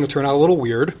that I was going to turn out a little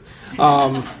weird.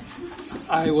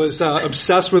 I was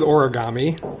obsessed with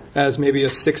origami as maybe a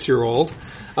 6-year-old.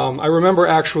 I remember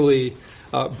actually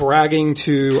bragging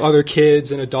to other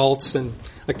kids and adults and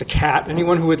like the cat,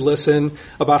 anyone who would listen,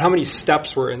 about how many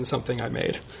steps were in something I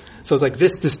made. So it's like,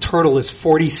 this turtle is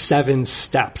 47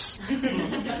 steps.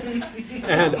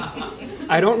 And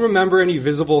I don't remember any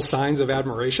visible signs of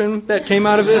admiration that came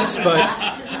out of this,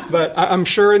 but I'm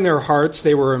sure in their hearts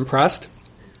they were impressed.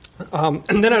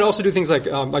 And then I'd also do things like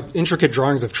intricate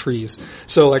drawings of trees.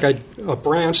 So like a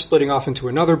branch splitting off into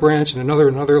another branch and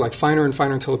another, like finer and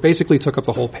finer until it basically took up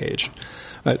the whole page.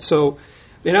 Right, so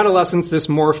in adolescence, this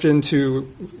morphed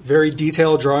into very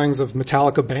detailed drawings of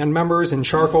Metallica band members in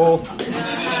charcoal.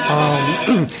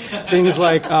 Things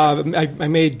like I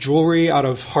made jewelry out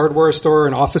of hardware store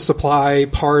and office supply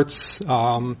parts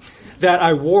that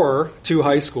I wore to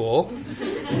high school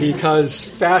because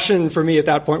fashion for me at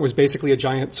that point was basically a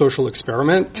giant social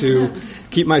experiment to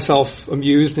keep myself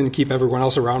amused and keep everyone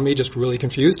else around me just really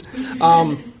confused.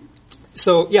 But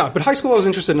high school I was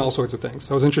interested in all sorts of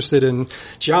things. I was interested in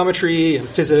geometry and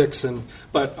physics,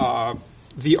 but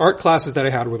the art classes that I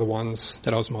had were the ones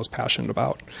that I was most passionate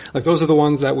about. Like, those are the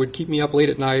ones that would keep me up late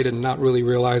at night and not really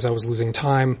realize I was losing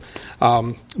time.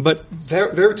 But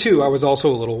there too, I was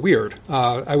also a little weird.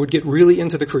 I would get really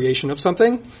into the creation of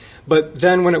something, but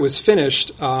then when it was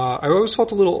finished, I always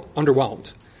felt a little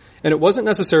underwhelmed. And it wasn't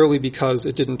necessarily because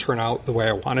it didn't turn out the way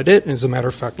I wanted it. As a matter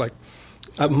of fact,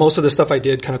 most of the stuff I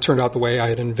did kind of turned out the way I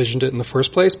had envisioned it in the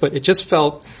first place, but it just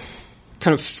felt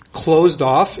kind of closed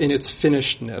off in its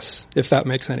finishedness, if that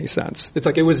makes any sense. It's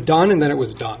like it was done and then it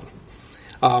was done.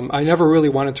 I never really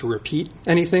wanted to repeat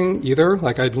anything either.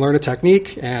 Like, I'd learn a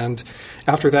technique, and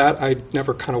after that, I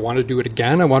never kind of wanted to do it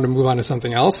again. I wanted to move on to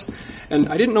something else. And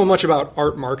I didn't know much about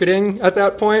art marketing at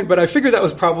that point, but I figured that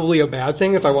was probably a bad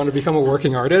thing if I wanted to become a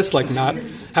working artist, like not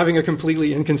having a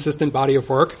completely inconsistent body of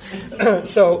work.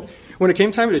 So when it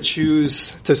came time to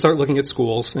choose to start looking at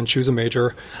schools and choose a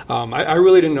major, I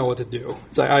really didn't know what to do.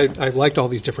 I liked all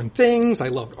these different things. I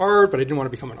loved art, but I didn't want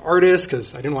to become an artist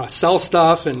because I didn't want to sell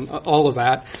stuff and all of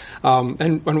that.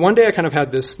 And one day I kind of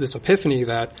had this epiphany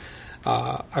that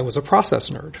I was a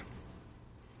process nerd.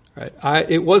 Right?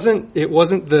 It wasn't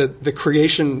the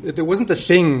creation. It wasn't the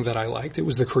thing that I liked. It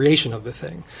was the creation of the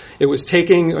thing. It was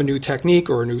taking a new technique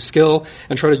or a new skill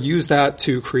and try to use that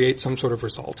to create some sort of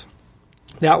result.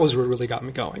 That was what really got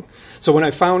me going. So when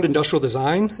I found industrial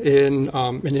design in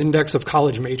an index of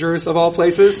college majors of all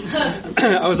places,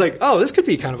 I was like, oh, this could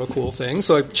be kind of a cool thing.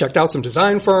 So I checked out some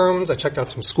design firms. I checked out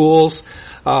some schools.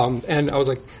 And I was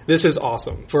like, this is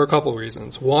awesome for a couple of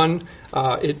reasons. One,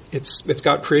 it's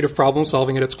got creative problem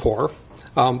solving at its core.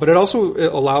 But it also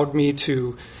allowed me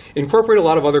to incorporate a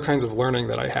lot of other kinds of learning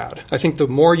that I had. I think the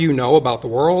more you know about the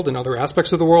world and other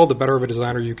aspects of the world, the better of a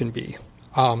designer you can be.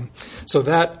 So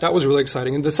that was really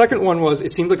exciting. And the second one was,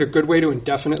 it seemed like a good way to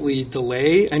indefinitely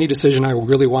delay any decision I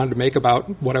really wanted to make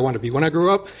about what I wanted to be when I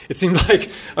grew up. It seemed like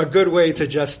a good way to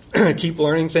just keep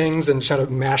learning things and try to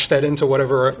mash that into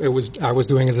whatever I was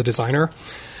doing as a designer.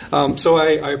 So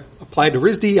I applied to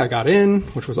RISD. I got in,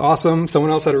 which was awesome.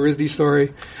 Someone else had a RISD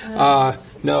story.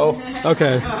 No?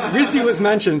 Okay. RISD was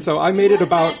mentioned, so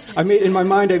in my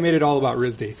mind, I made it all about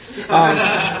RISD.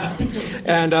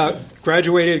 And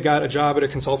graduated, got a job at a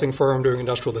consulting firm doing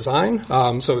industrial design.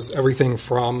 So it was everything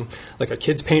from like a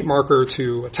kid's paint marker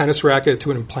to a tennis racket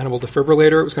to an implantable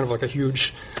defibrillator. It was kind of like a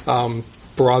huge,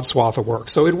 broad swath of work.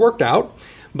 So it worked out.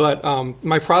 But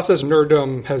my process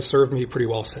nerddom has served me pretty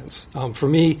well since. For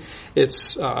me,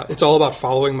 it's all about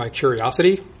following my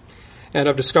curiosity, and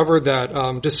I've discovered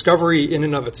that discovery in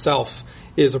and of itself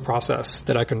is a process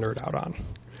that I can nerd out on.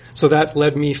 So that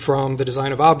led me from the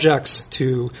design of objects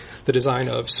to the design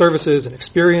of services and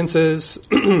experiences,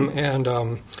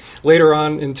 and later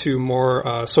on into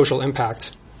more social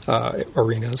impact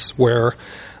arenas, where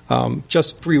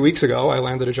just 3 weeks ago I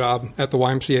landed a job at the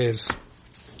YMCA's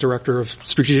Director of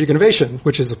Strategic Innovation,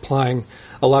 which is applying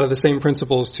a lot of the same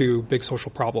principles to big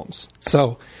social problems.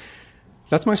 So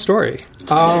that's my story.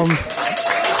 Thank you.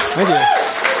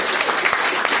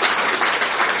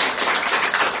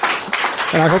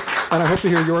 And I hope to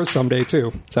hear yours someday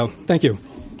too. So thank you.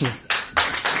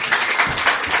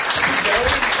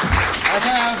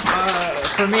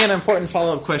 For me, an important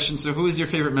follow-up question. So who is your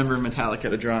favorite member of Metallica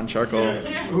to draw on charcoal?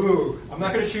 Ooh, I'm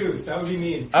not going to choose. That would be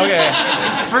mean.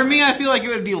 Okay. For me, I feel like it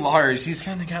would be Lars. He's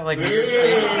kind of got like weird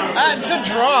to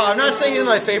draw. I'm not saying he's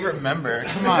my favorite member.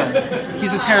 Come on.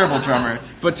 He's a terrible drummer.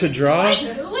 But to draw...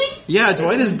 Dwight booing? Yeah,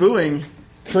 Dwight is booing.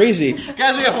 Crazy.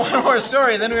 Guys, we have one more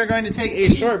story, then we are going to take a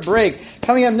short break.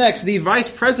 Coming up next, the Vice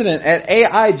President at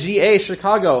AIGA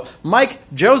Chicago, Mike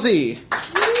Josie.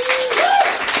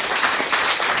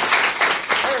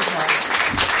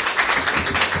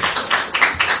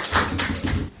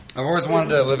 I've always wanted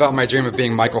to live out my dream of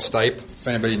being Michael Stipe, if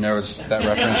anybody knows that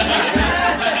reference.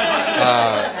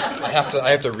 I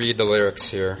have to read the lyrics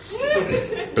here,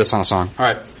 but it's on a song. All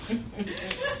right.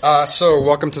 So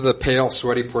welcome to the pale,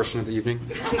 sweaty portion of the evening.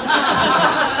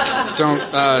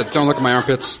 Don't look at my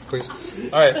armpits, please.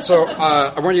 All right. So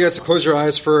I want you guys to close your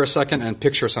eyes for a second and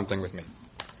picture something with me.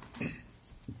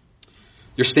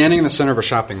 You're standing in the center of a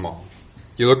shopping mall.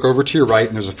 You look over to your right,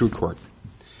 and there's a food court.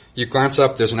 You glance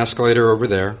up, there's an escalator over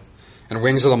there, and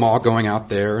wings of the mall going out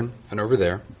there and over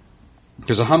there.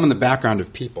 There's a hum in the background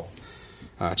of people,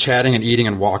 chatting and eating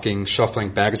and walking, shuffling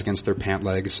bags against their pant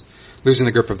legs, losing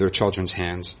the grip of their children's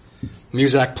hands.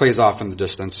 Music plays off in the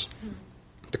distance.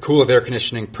 The cool of air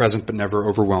conditioning, present but never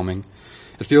overwhelming.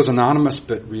 It feels anonymous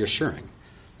but reassuring.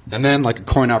 And then, like a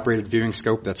coin-operated viewing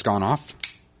scope that's gone off,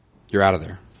 you're out of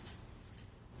there.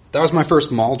 That was my first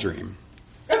mall dream.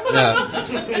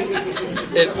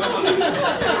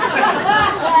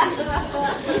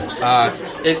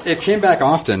 It came back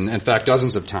often, in fact,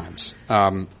 dozens of times.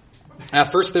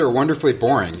 At first, they were wonderfully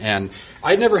boring, and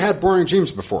I'd never had boring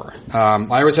dreams before. I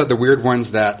always had the weird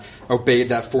ones that obeyed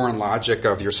that foreign logic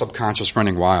of your subconscious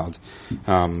running wild.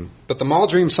 But the mall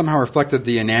dreams somehow reflected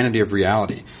the inanity of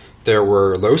reality. There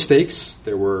were low stakes,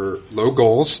 there were low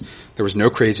goals, there was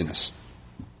no craziness.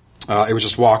 It was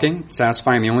just walking,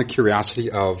 satisfying the only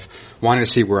curiosity of wanting to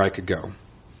see where I could go.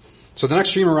 So the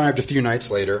next dream arrived a few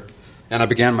nights later, and I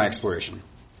began my exploration.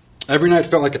 Every night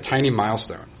felt like a tiny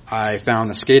milestone. I found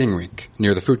a skating rink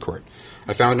near the food court.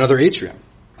 I found another atrium.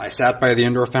 I sat by the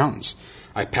indoor fountains.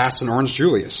 I passed an Orange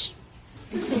Julius.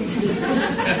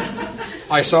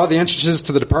 I saw the entrances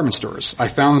to the department stores. I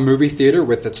found the movie theater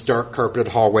with its dark carpeted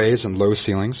hallways and low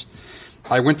ceilings.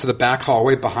 I went to the back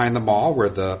hallway behind the mall where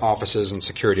the offices and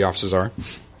security offices are.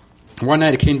 One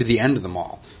night I came to the end of the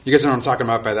mall. You guys know what I'm talking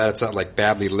about by that? It's that like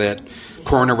badly lit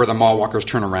corner where the mall walkers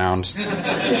turn around.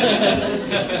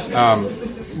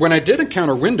 When I did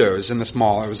encounter windows in this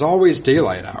mall, it was always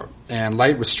daylight out, and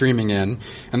light was streaming in,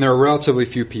 and there were relatively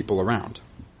few people around.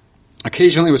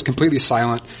 Occasionally it was completely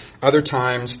silent. Other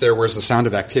times there was the sound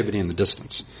of activity in the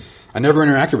distance. I never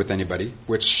interacted with anybody,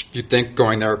 which you'd think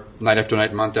going there night after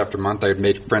night, month after month, I would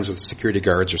make friends with security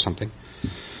guards or something.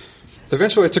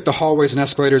 Eventually I took the hallways and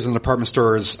escalators in the department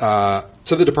stores to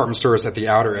the department stores at the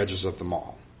outer edges of the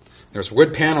mall. There's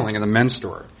wood paneling in the men's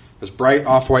store. There's bright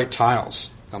off-white tiles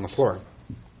on the floor.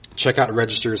 Checkout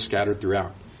registers scattered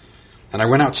throughout. And I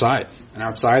went outside. And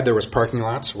outside there was parking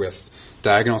lots with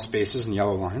diagonal spaces and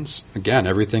yellow lines. Again,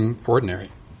 everything ordinary.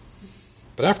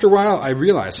 But after a while, I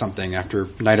realized something after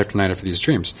night after these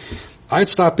dreams. I had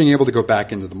stopped being able to go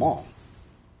back into the mall.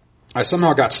 I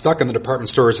somehow got stuck in the department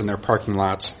stores and their parking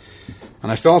lots.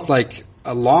 And I felt like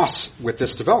a loss with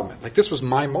this development. Like this was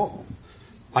my mall.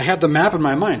 I had the map in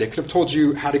my mind. I could have told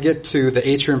you how to get to the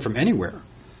atrium from anywhere.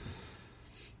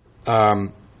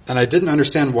 And I didn't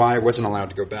understand why I wasn't allowed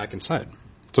to go back inside.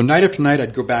 So night after night,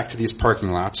 I'd go back to these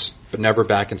parking lots, but never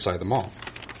back inside the mall.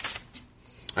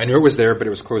 I knew it was there, but it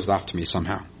was closed off to me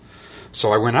somehow.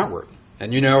 So I went outward.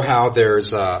 And you know how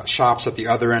there's shops at the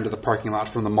other end of the parking lot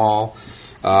from the mall,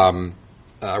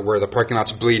 where the parking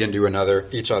lots bleed into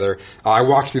each other. I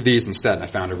walked through these instead, and I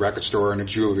found a record store and a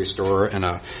jewelry store and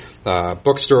a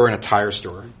bookstore and a tire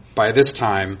store. By this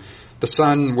time, the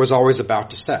sun was always about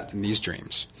to set in these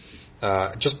dreams.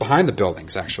 Just behind the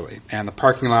buildings, actually, and the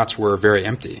parking lots were very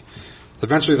empty.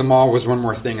 Eventually, the mall was one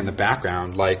more thing in the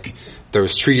background, like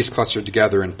those trees clustered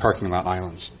together in parking lot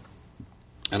islands.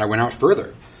 And I went out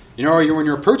further. You know, when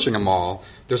you're approaching a mall,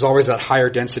 there's always that higher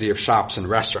density of shops and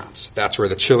restaurants. That's where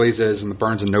the Chili's is and the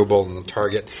Barnes & Noble and the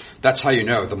Target. That's how you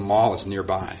know the mall is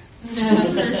nearby.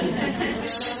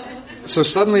 So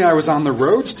suddenly I was on the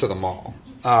roads to the mall,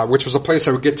 which was a place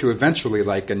I would get to eventually,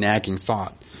 like a nagging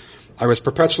thought. I was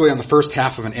perpetually on the first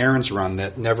half of an errands run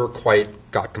that never quite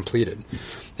got completed.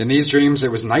 In these dreams,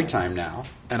 it was nighttime now,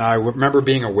 and I remember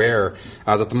being aware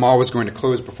that the mall was going to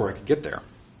close before I could get there.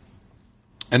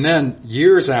 And then,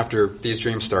 years after these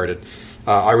dreams started,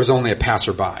 I was only a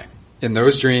passerby. In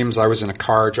those dreams, I was in a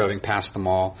car driving past the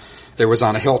mall. It was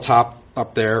on a hilltop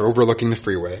up there overlooking the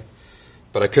freeway,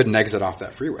 but I couldn't exit off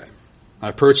that freeway. I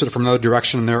approached it from another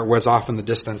direction, and there it was off in the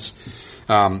distance,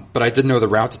 but I didn't know the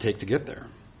route to take to get there.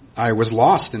 I was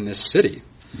lost in this city,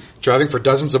 driving for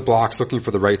dozens of blocks looking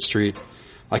for the right street.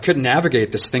 I couldn't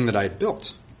navigate this thing that I had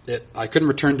built. I couldn't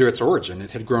return to its origin.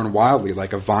 It had grown wildly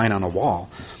like a vine on a wall,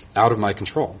 out of my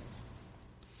control.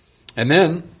 And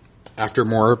then, after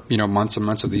more, months and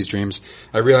months of these dreams,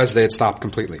 I realized they had stopped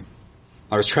completely.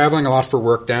 I was traveling a lot for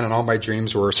work then, and all my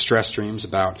dreams were stress dreams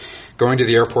about going to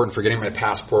the airport and forgetting my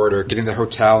passport, or getting to the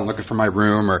hotel and looking for my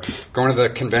room, or going to the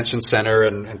convention center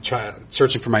and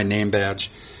searching for my name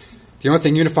badge. The only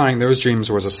thing unifying those dreams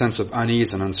was a sense of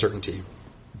unease and uncertainty.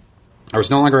 I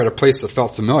was no longer at a place that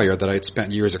felt familiar that I had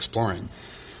spent years exploring.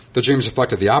 The dreams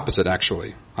reflected the opposite,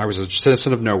 actually. I was a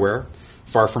citizen of nowhere,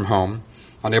 far from home,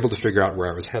 unable to figure out where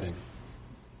I was heading.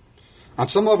 On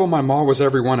some level, my mall was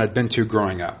every one I'd been to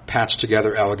growing up, patched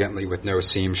together elegantly with no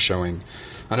seams showing.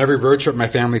 On every road trip my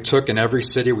family took in every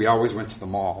city, we always went to the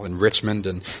mall. In Richmond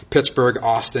and Pittsburgh,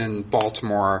 Austin,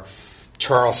 Baltimore,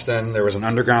 Charleston. There was an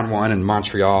underground one in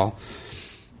Montreal.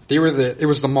 It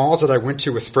was the malls that I went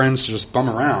to with friends to just bum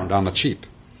around on the cheap.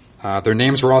 Their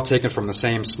names were all taken from the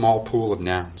same small pool of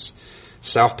nouns.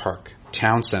 South Park,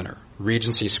 Town Center,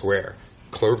 Regency Square,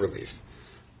 Cloverleaf.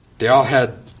 They all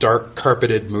had dark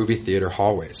carpeted movie theater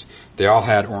hallways. They all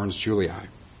had orange Julii.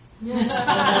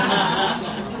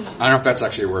 I don't know if that's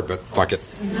actually a word, but fuck it.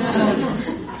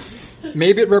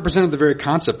 Maybe it represented the very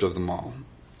concept of the mall.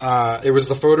 It was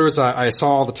the photos I saw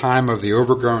all the time of the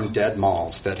overgrown dead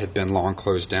malls that had been long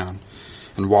closed down,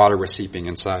 and water was seeping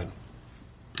inside.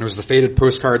 It was the faded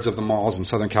postcards of the malls in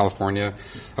Southern California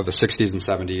of the 60s and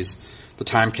 70s, the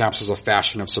time capsules of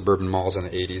fashion of suburban malls in the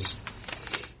 80s.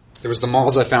 It was the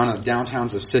malls I found in the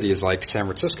downtowns of cities like San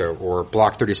Francisco or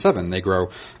Block 37. They grow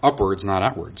upwards, not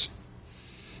outwards.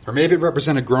 Or maybe it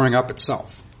represented growing up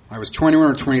itself. I was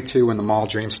 21 or 22 when the mall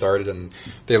dream started, and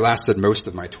they lasted most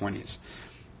of my 20s.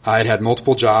 I had had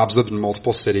multiple jobs, lived in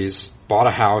multiple cities, bought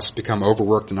a house, become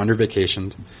overworked and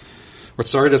under-vacationed. What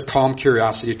started as calm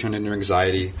curiosity turned into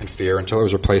anxiety and fear until it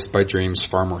was replaced by dreams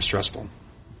far more stressful.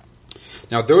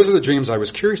 Now, those are the dreams I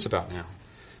was curious about now.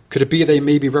 Could it be they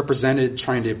may be represented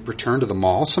trying to return to the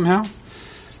mall somehow?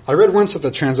 I read once that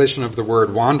the translation of the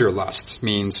word wanderlust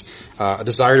means a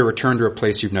desire to return to a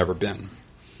place you've never been.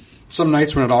 Some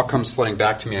nights when it all comes flooding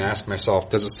back to me, I ask myself,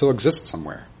 does it still exist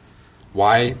somewhere?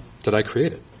 Why did I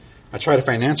create it? I try to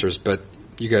find answers, but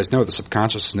you guys know the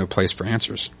subconscious is no place for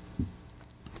answers.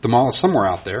 The mall is somewhere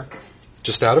out there,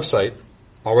 just out of sight,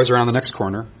 always around the next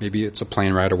corner. Maybe it's a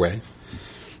plane ride away.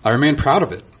 I remain proud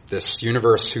of it, this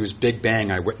universe whose Big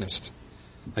Bang I witnessed.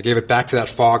 I gave it back to that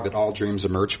fog that all dreams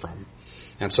emerge from.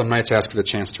 And some nights ask for the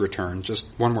chance to return, just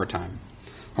one more time.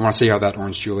 I want to see how that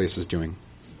Orange Julius is doing.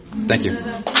 Thank you.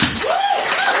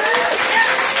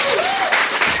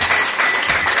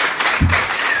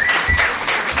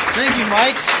 Thank you,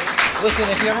 Mike. Listen,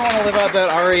 if you ever want to live out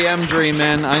that REM dream,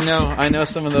 man, I know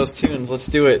some of those tunes. Let's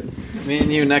do it. Me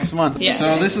and you next month. Yeah.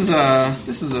 So this is a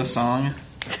song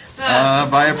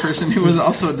by a person who was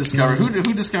also discovered.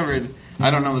 Who discovered?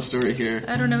 I don't know the story here.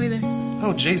 I don't know either.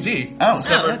 Oh, Jay-Z.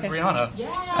 Discovered Rihanna. Yeah.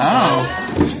 Oh.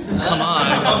 Come on.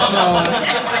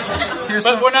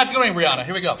 So, but we're not doing Rihanna.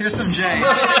 Here we go. Here's some Jay.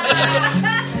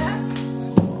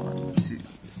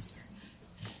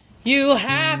 You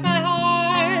have my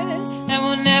heart, and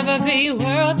we'll never be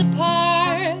worlds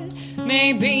apart.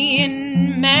 Maybe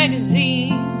in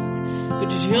magazines,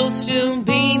 but you'll still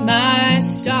be my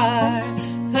star.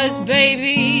 'Cause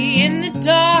baby, in the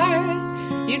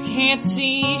dark, you can't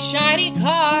see shiny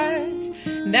cars.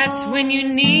 That's when you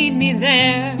need me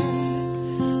there.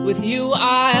 With you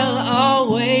I'll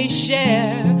always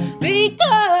share.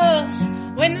 Because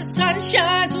when the sun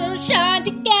shines, we'll shine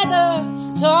together.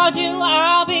 Told you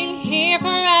I'll be here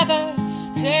forever.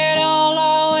 Said I'll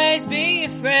always be your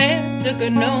friend. Took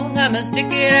an oath, I'ma stick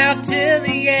it out till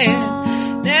the end.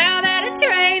 Now that it's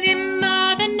raining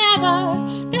more than ever,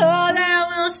 know that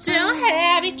we'll still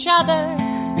have each other.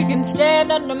 You can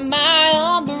stand under my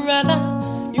umbrella.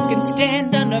 You can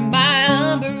stand under my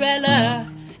umbrella.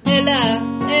 Ella,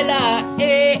 Ella,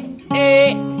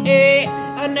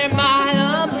 under my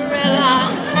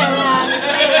umbrella. Ella,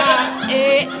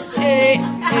 Ella,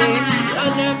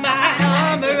 under my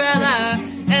umbrella.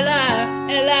 Ella,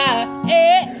 Ella,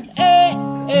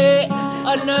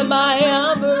 under my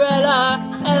umbrella.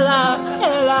 Ella,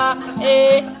 Ella,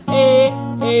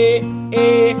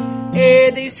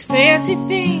 these fancy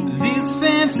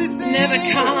things never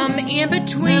come in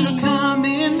between.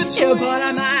 You're part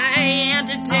of my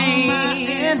entity,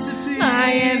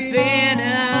 my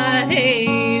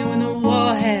infinity. When the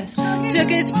war has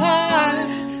took its part,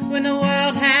 when the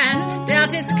world has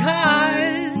dealt its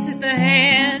cards, the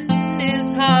hand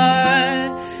is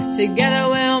hard. Together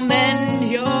we'll mend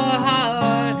your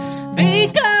heart.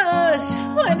 Because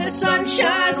when the sun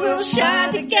shines, we'll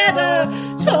shine together.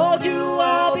 Told you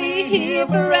I'll be here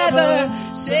forever.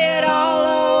 Said I'll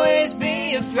always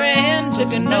be a friend.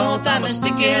 Took an oath, I'ma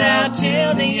stick it out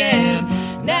till the end.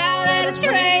 Now that it's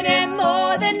raining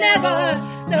more than ever,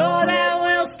 know that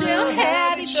we'll still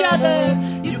have each other.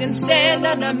 You can stand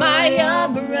under my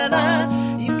umbrella.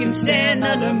 You can stand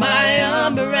under my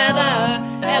umbrella.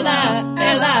 Ella,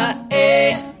 Ella,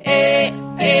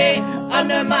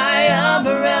 under my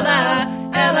umbrella.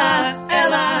 Ella,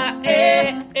 Ella,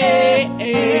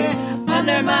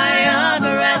 under my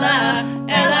umbrella.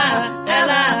 Ella,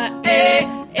 Ella,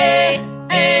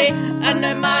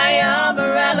 under my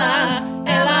umbrella.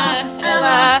 Ella,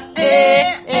 Ella,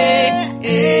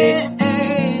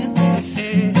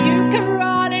 you can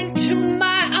run into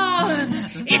my arms.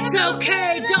 It's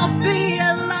okay, don't be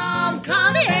alarmed.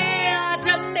 Come here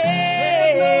to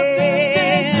me.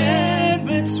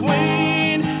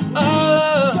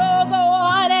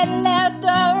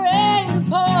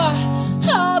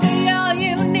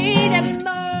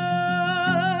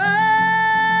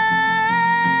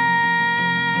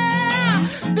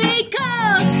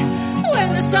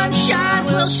 When the sun shines,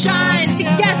 we'll shine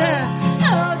together.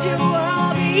 Told you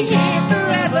I'll be here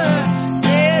forever.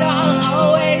 Said I'll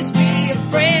always be a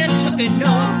friend. Took an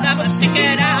oath that would stick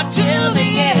it out till the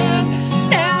end.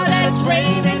 Now that it's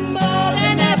raining more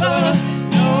than ever,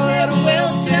 know that we'll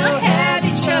still have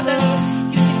each other.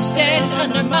 You can stand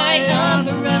under my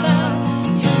umbrella.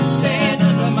 You can stand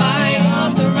under my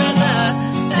umbrella.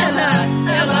 Ella,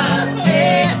 Ella,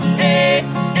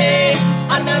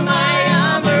 under my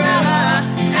umbrella.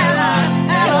 Ella,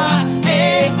 Ella,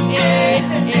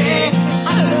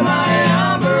 under my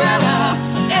umbrella.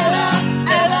 Ella,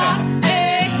 Ella,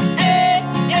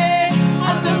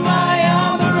 under my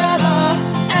umbrella.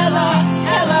 Ella,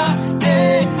 Ella,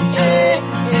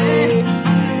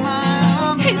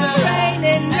 it's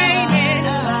raining, raining.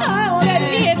 Oh, let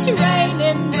me, it's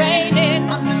raining, raining.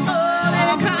 Oh,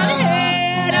 and come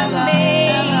ahead of me.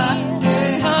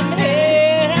 Come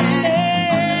ahead of me.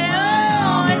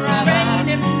 Oh, it's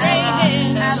raining,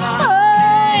 raining.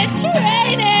 Oh, it's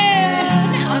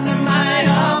raining. Under my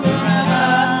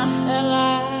umbrella. Ella,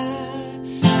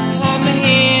 come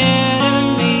ahead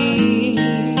of me.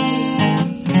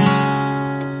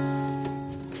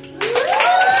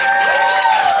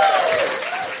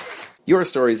 Your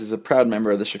Stories is a proud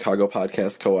member of the Chicago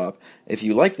Podcast Co-op. If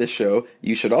you like this show,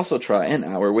 you should also try An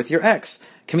Hour with Your Ex.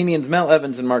 Comedians Mel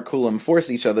Evans and Mark Coulomb force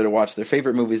each other to watch their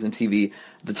favorite movies and TV.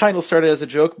 The title started as a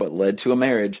joke, but led to a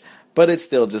marriage. But it's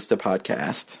still just a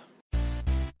podcast.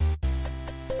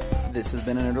 This has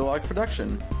been a Nerdologues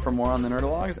production. For more on the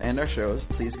Nerdologues and our shows,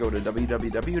 please go to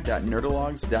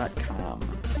www.nerdologues.com.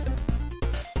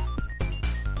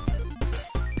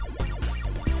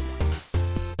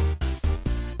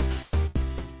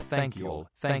 Thank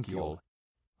you.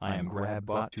 I am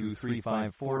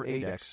GrabBot23548X.